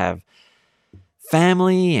career, I have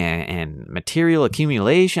family and material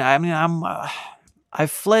accumulation. I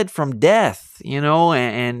fled from death,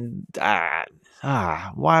 and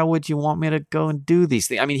why would you want me to go and do these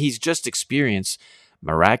things? He's just experienced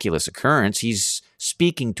miraculous occurrence. He's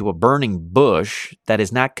speaking to a burning bush that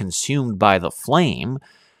is not consumed by the flame.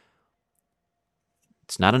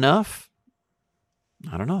 It's not enough?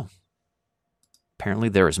 I don't know. Apparently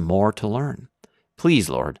there is more to learn. Please,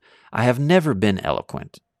 Lord, I have never been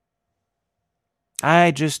eloquent.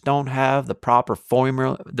 I just don't have the proper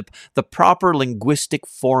formula, the proper linguistic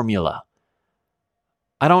formula.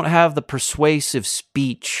 I don't have the persuasive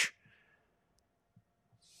speech.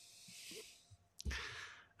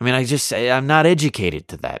 I'm not educated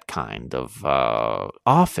to that kind of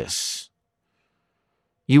office.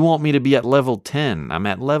 You want me to be at level 10. I'm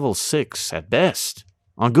at level 6 at best,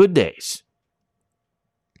 on good days.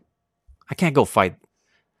 I can't go fight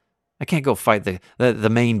the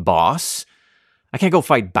main boss. I can't go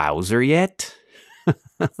fight Bowser yet.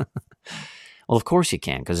 Well, of course you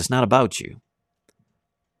can, because it's not about you.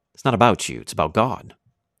 It's not about you. It's about God.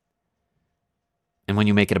 And when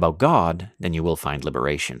you make it about God, then you will find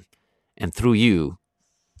liberation. And through you,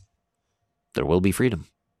 there will be freedom.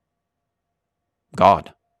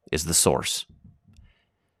 God is the source.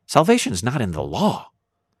 Salvation is not in the law.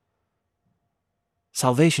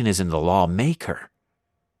 Salvation is in the lawmaker.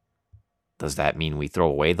 Does that mean we throw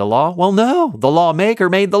away the law? Well, no. The lawmaker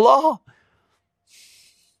made the law.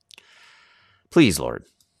 Please, Lord.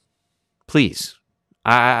 Please.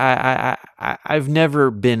 I've never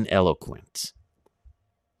been eloquent.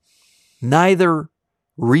 Neither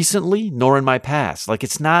recently nor in my past.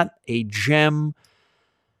 It's not a gem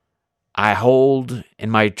I hold in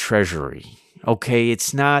my treasury. Okay,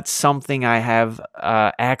 it's not something I have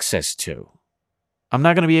access to. I'm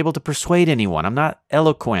not going to be able to persuade anyone. I'm not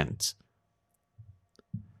eloquent.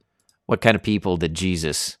 What kind of people did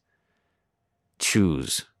Jesus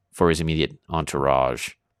choose for his immediate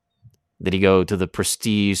entourage? Did he go to the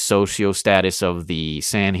prestige socio-status of the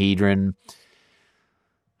Sanhedrin?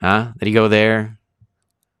 Did he go there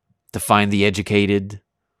to find the educated,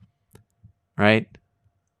 right?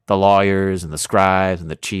 The lawyers and the scribes and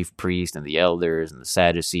the chief priests and the elders and the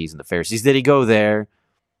Sadducees and the Pharisees. Did he go there?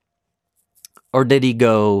 Or did he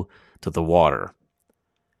go to the water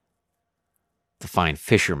to find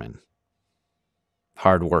fishermen,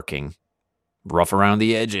 hardworking, rough around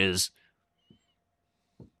the edges?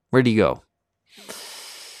 Where'd he go?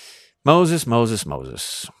 Moses.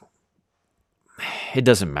 It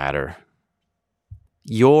doesn't matter.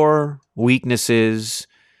 Your weaknesses,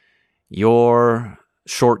 your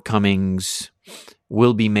shortcomings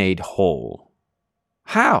will be made whole.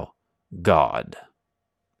 How? God.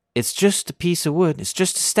 It's just a piece of wood. It's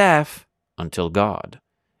just a staff until God.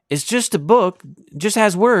 It's just a book. Just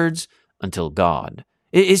has words until God.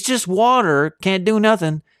 It's just water. Can't do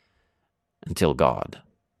nothing until God.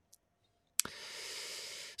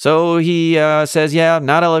 So he says,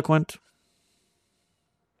 not eloquent.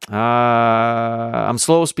 I'm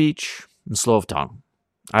slow of speech. I'm slow of tongue.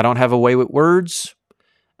 I don't have a way with words.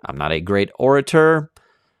 I'm not a great orator.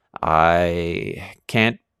 I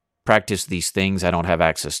can't practice these things, I don't have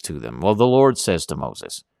access to them. Well, the Lord says to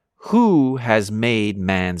Moses, who has made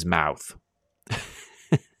man's mouth?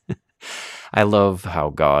 I love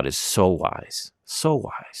how God is so wise, so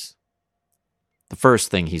wise. The first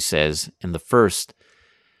thing he says in the first,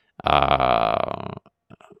 or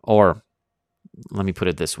let me put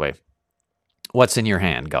it this way. What's in your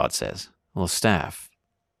hand, God says? Well, staff.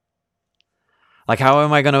 Like, how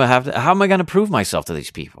am I going to prove myself to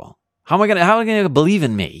these people? How are they going to believe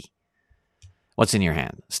in me? What's in your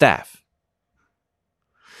hand? Staff.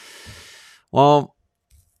 Well,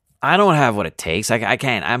 I don't have what it takes. I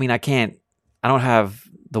can't. I don't have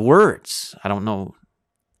the words. I don't know.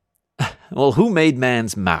 Well, who made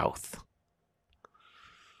man's mouth?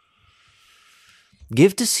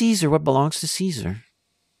 Give to Caesar what belongs to Caesar,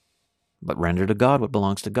 but render to God what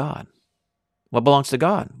belongs to God. What belongs to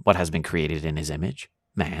God? What has been created in his image?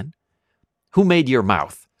 Man. Who made your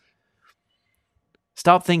mouth?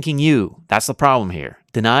 Stop thinking you. That's the problem here.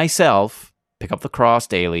 Deny self, pick up the cross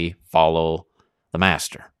daily, follow the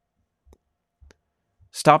master.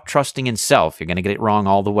 Stop trusting in self. You're going to get it wrong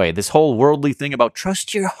all the way. This whole worldly thing about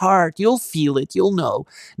trust your heart, you'll feel it, you'll know.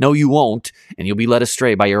 No, you won't, and you'll be led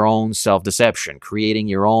astray by your own self-deception, creating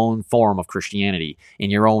your own form of Christianity in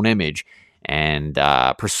your own image, and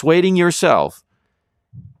persuading yourself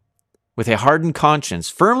with a hardened conscience,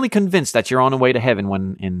 firmly convinced that you're on the way to heaven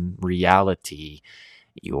when in reality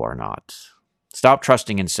you are not. Stop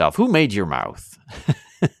trusting in self. Who made your mouth?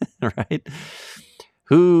 Right?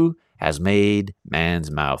 Who has made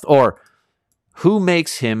man's mouth? Or who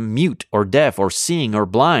makes him mute or deaf or seeing or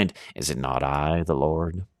blind? Is it not I, the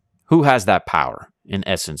Lord? Who has that power? In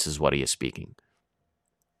essence, is what he is speaking.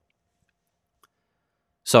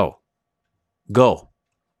 So, go.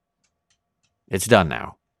 It's done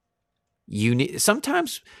now.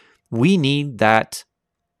 Sometimes we need that,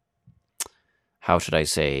 how should I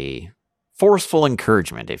say, forceful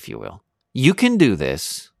encouragement, if you will. You can do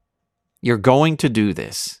this. You're going to do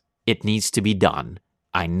this. It needs to be done.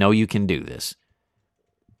 I know you can do this.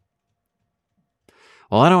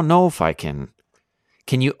 Well, I don't know if I can.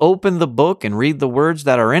 Can you open the book and read the words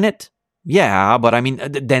that are in it? Yeah, but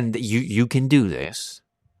then you can do this.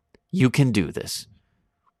 You can do this.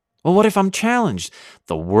 Well, what if I'm challenged?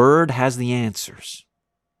 The Word has the answers.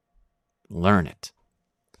 Learn it.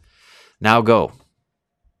 Now go.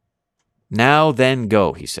 Now then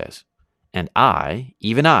go, he says. And I,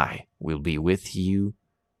 even I, will be with you,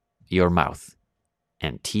 your mouth,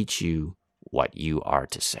 and teach you what you are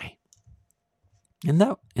to say. Isn't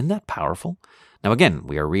that powerful? Now again,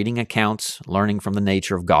 we are reading accounts, learning from the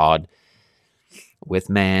nature of God with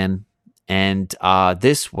man, and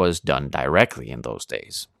this was done directly in those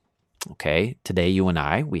days. Okay, today you and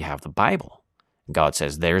I, we have the Bible. God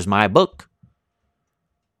says, there's my book.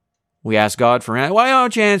 We ask God for, why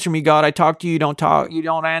don't you answer me, God? I talk to you, you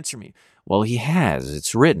don't answer me. Well, he has.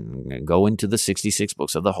 It's written. Go into the 66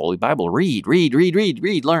 books of the Holy Bible. Read,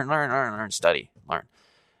 learn, study, learn.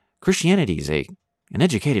 Christianity is an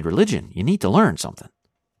educated religion. You need to learn something.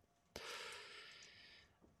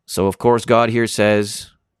 So, of course, God here says,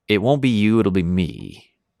 it won't be you, it'll be me.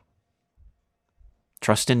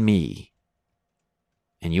 Trust in me,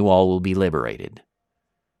 and you all will be liberated.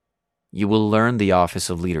 You will learn the office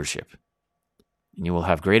of leadership, and you will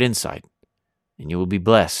have great insight, and you will be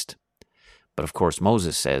blessed. But of course,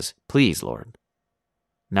 Moses says, please, Lord,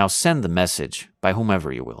 now send the message by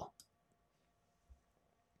whomever you will.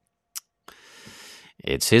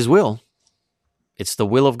 It's his will. It's the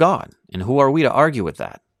will of God. And who are we to argue with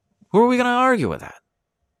that? Who are we going to argue with that?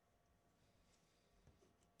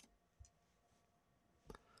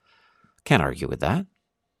 Can't argue with that.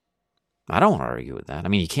 I don't want to argue with that. I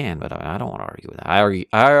mean, you can, but I don't want to argue with that.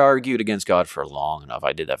 I argued against God for long enough.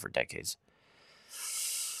 I did that for decades.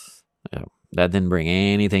 That didn't bring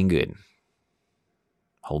anything good.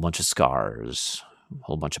 A whole bunch of scars, a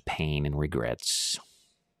whole bunch of pain and regrets.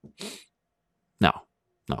 No.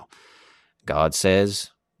 God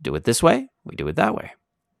says, do it this way, we do it that way.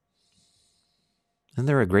 And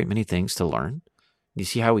there are a great many things to learn. You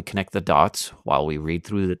see how we connect the dots while we read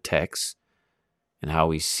through the text and how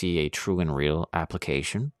we see a true and real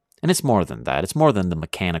application. And it's more than that. It's more than the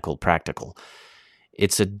mechanical, practical.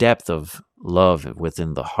 It's a depth of love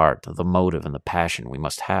within the heart, the motive and the passion we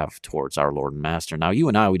must have towards our Lord and Master. Now, you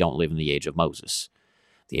and I, we don't live in the age of Moses.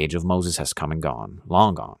 The age of Moses has come and gone,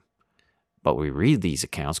 long gone. But we read these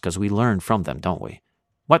accounts because we learn from them, don't we?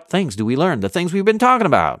 What things do we learn? The things we've been talking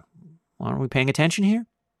about. Well, aren't we paying attention here?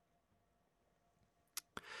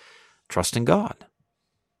 Trust in God.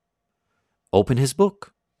 Open his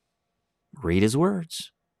book. Read his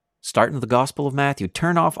words. Start in the Gospel of Matthew.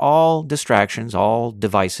 Turn off all distractions, all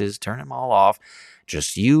devices. Turn them all off.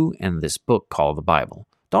 Just you and this book called the Bible.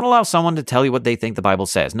 Don't allow someone to tell you what they think the Bible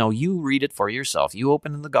says. No, you read it for yourself. You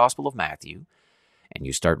open in the Gospel of Matthew and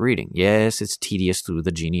you start reading. Yes, it's tedious through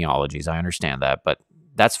the genealogies. I understand that, but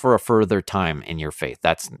that's for a further time in your faith.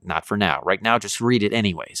 That's not for now. Right now, just read it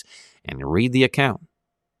anyways. And read the account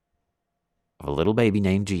of a little baby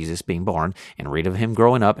named Jesus being born, and read of him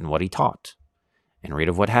growing up and what he taught, and read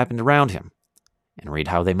of what happened around him, and read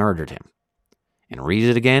how they murdered him, and read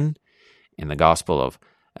it again in the Gospel of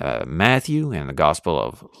Matthew and the Gospel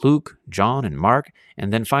of Luke, John, and Mark,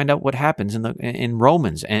 and then find out what happens in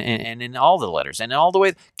Romans and in all the letters, and all the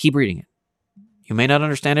way. Keep reading it. You may not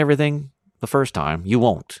understand everything the first time. You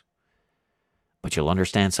won't. But you'll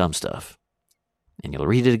understand some stuff. And you'll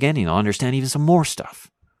read it again, and you'll understand even some more stuff.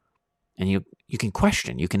 And you can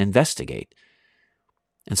question, you can investigate.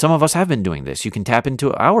 And some of us have been doing this. You can tap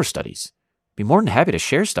into our studies. Be more than happy to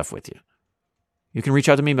share stuff with you. You can reach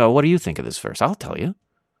out to me about, what do you think of this verse? I'll tell you.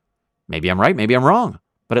 Maybe I'm right, maybe I'm wrong.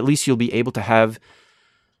 But at least you'll be able to have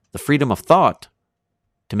the freedom of thought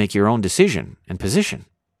to make your own decision and position.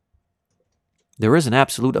 There is an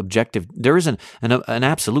absolute objective, there is an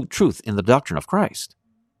absolute truth in the doctrine of Christ.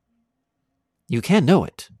 You can know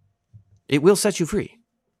it. It will set you free.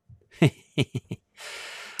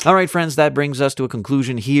 All right, friends, that brings us to a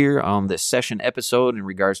conclusion here on this session episode in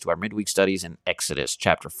regards to our midweek studies in Exodus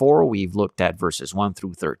chapter 4. We've looked at verses 1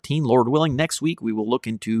 through 13. Lord willing, next week we will look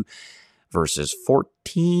into verses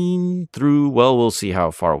 14 through, well, we'll see how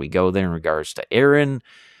far we go there in regards to Aaron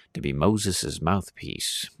to be Moses'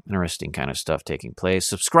 mouthpiece. Interesting kind of stuff taking place.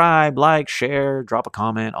 Subscribe, like, share, drop a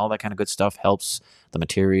comment, all that kind of good stuff helps the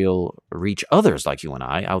material reach others like you and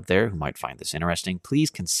I out there who might find this interesting. Please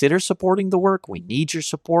consider supporting the work. We need your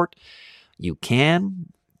support. You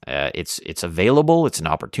can. It's available. It's an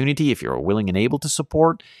opportunity if you're willing and able to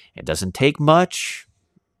support. It doesn't take much.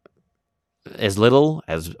 As little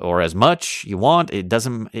as or as much you want, it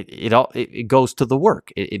doesn't. It goes to the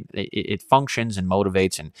work. It functions and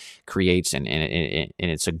motivates and creates, and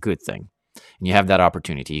it's a good thing. And you have that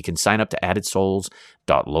opportunity. You can sign up to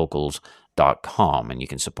addedsouls.locals.com and you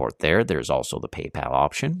can support there. There's also the PayPal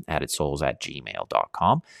option,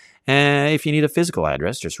 addedsouls@gmail.com. And if you need a physical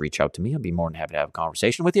address, just reach out to me. I'll be more than happy to have a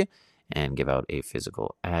conversation with you and give out a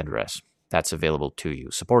physical address. That's available to you.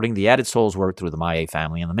 Supporting the Added Souls work through the MyA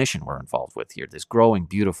family and the mission we're involved with here. This growing,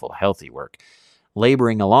 beautiful, healthy work.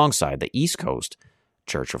 Laboring alongside the East Coast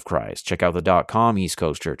Church of Christ. Check out the .com,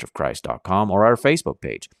 eastcoastchurchofchrist.com, or our Facebook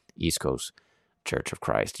page, East Coast Church of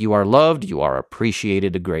Christ. You are loved. You are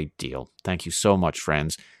appreciated a great deal. Thank you so much,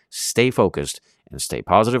 friends. Stay focused and stay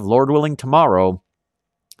positive. Lord willing, tomorrow,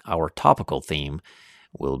 our topical theme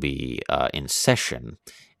will be in session.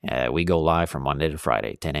 We go live from Monday to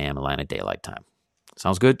Friday, 10 a.m. Atlantic Daylight Time.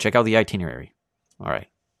 Sounds good? Check out the itinerary. All right.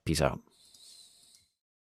 Peace out.